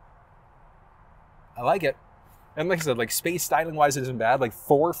thing. I like it. And like I said, like space styling wise, it isn't bad. Like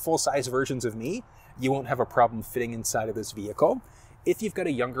 4 full-size versions of me, you won't have a problem fitting inside of this vehicle. If you've got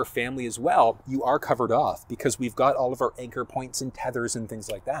a younger family as well, you are covered off because we've got all of our anchor points and tethers and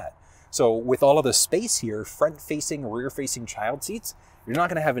things like that. So with all of the space here, front-facing, rear-facing child seats, you're not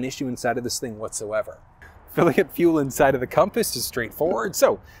going to have an issue inside of this thing whatsoever. Filling up fuel inside of the Compass is straightforward.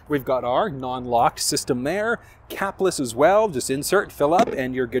 So we've got our non-locked system there, capless as well. Just insert, fill up,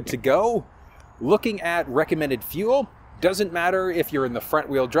 and you're good to go. Looking at recommended fuel, doesn't matter if you're in the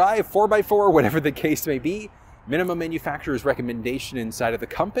front-wheel drive, 4x4, whatever the case may be. Minimum manufacturer's recommendation inside of the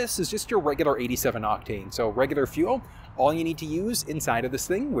Compass is just your regular 87 octane. So regular fuel, all you need to use inside of this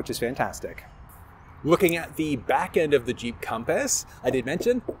thing, which is fantastic. Looking at the back end of the Jeep Compass, I did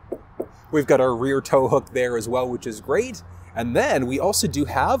mention, we've got our rear tow hook there as well, which is great. And then we also do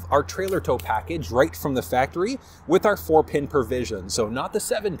have our trailer tow package right from the factory with our 4-pin provision. So not the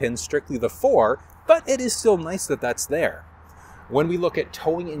 7 pins, strictly the 4, but it is still nice that that's there. When we look at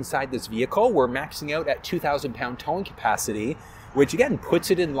towing inside this vehicle, we're maxing out at 2,000 pound towing capacity, which again puts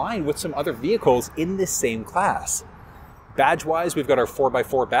it in line with some other vehicles in this same class. Badge-wise, we've got our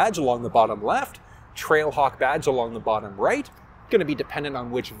 4x4 badge along the bottom left, Trailhawk badge along the bottom right. Going to be dependent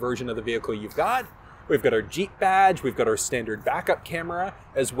on which version of the vehicle you've got. We've got our Jeep badge, we've got our standard backup camera,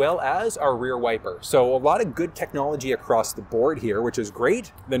 as well as our rear wiper. So a lot of good technology across the board here, which is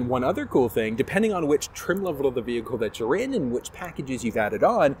great. Then one other cool thing, depending on which trim level of the vehicle that you're in and which packages you've added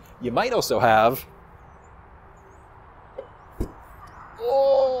on, you might also have...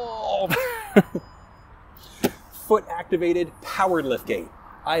 Oh! Foot-activated powered liftgate.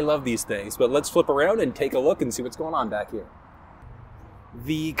 I love these things, but let's flip around and take a look and see what's going on back here.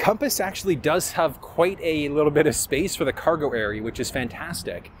 The Compass actually does have quite a little bit of space for the cargo area, which is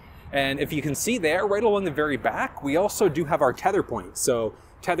fantastic. And if you can see there, right along the very back, we also do have our tether point. So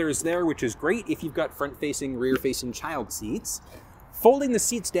tethers there, which is great if you've got front-facing, rear-facing child seats. Folding the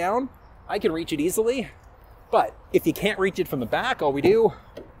seats down, I can reach it easily. But if you can't reach it from the back, all we do,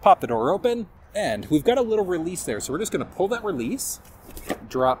 pop the door open, and we've got a little release there. So we're just going to pull that release,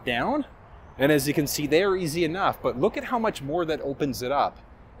 drop down, and as you can see there, easy enough, but look at how much more that opens it up.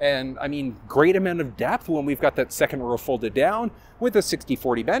 And I mean, great amount of depth when we've got that second row folded down with a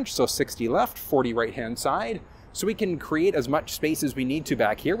 60-40 bench, so 60 left, 40 right-hand side. So we can create as much space as we need to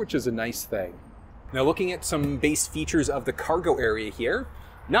back here, which is a nice thing. Now looking at some base features of the cargo area here,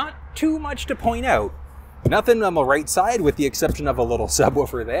 not too much to point out. Nothing on the right side with the exception of a little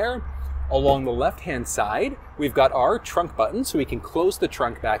subwoofer there. Along the left-hand side, we've got our trunk button, so we can close the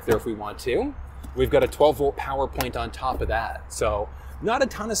trunk back there if we want to. We've got a 12-volt power point on top of that. So not a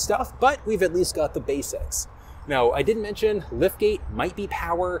ton of stuff, but we've at least got the basics. Now, I did mention liftgate might be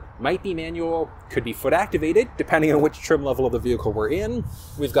power, might be manual, could be foot activated, depending on which trim level of the vehicle we're in.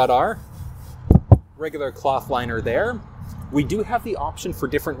 We've got our regular cloth liner there. We do have the option for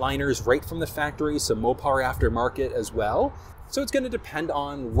different liners right from the factory, some Mopar aftermarket as well. So it's going to depend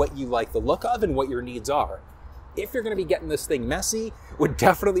on what you like the look of and what your needs are. If you're going to be getting this thing messy, would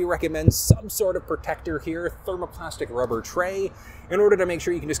definitely recommend some sort of protector here, thermoplastic rubber tray, in order to make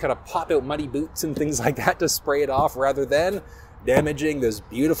sure you can just kind of pop out muddy boots and things like that to spray it off rather than damaging this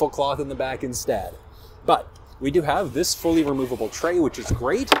beautiful cloth in the back instead. But we do have this fully removable tray, which is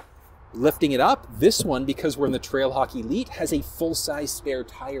great. Lifting it up, this one, because we're in the Trailhawk Elite, has a full-size spare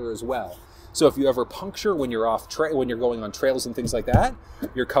tire as well. So if you ever puncture when you're when you're going on trails and things like that,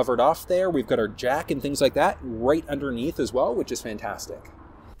 you're covered off there. We've got our jack and things like that right underneath as well, which is fantastic.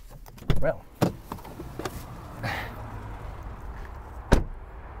 Well,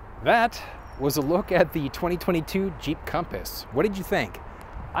 that was a look at the 2022 Jeep Compass. What did you think?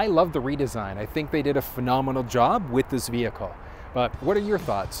 I love the redesign. I think they did a phenomenal job with this vehicle. But what are your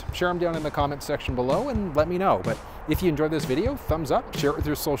thoughts? Share them down in the comment section below and let me know. But if you enjoyed this video, thumbs up, share it with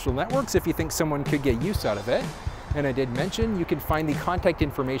your social networks if you think someone could get use out of it. And I did mention you can find the contact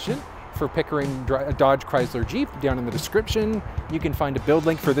information for Pickering Dodge Chrysler Jeep down in the description. You can find a build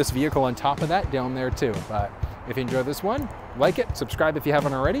link for this vehicle on top of that down there too. But if you enjoyed this one, like it, subscribe if you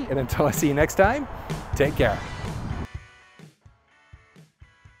haven't already, and until I see you next time, take care.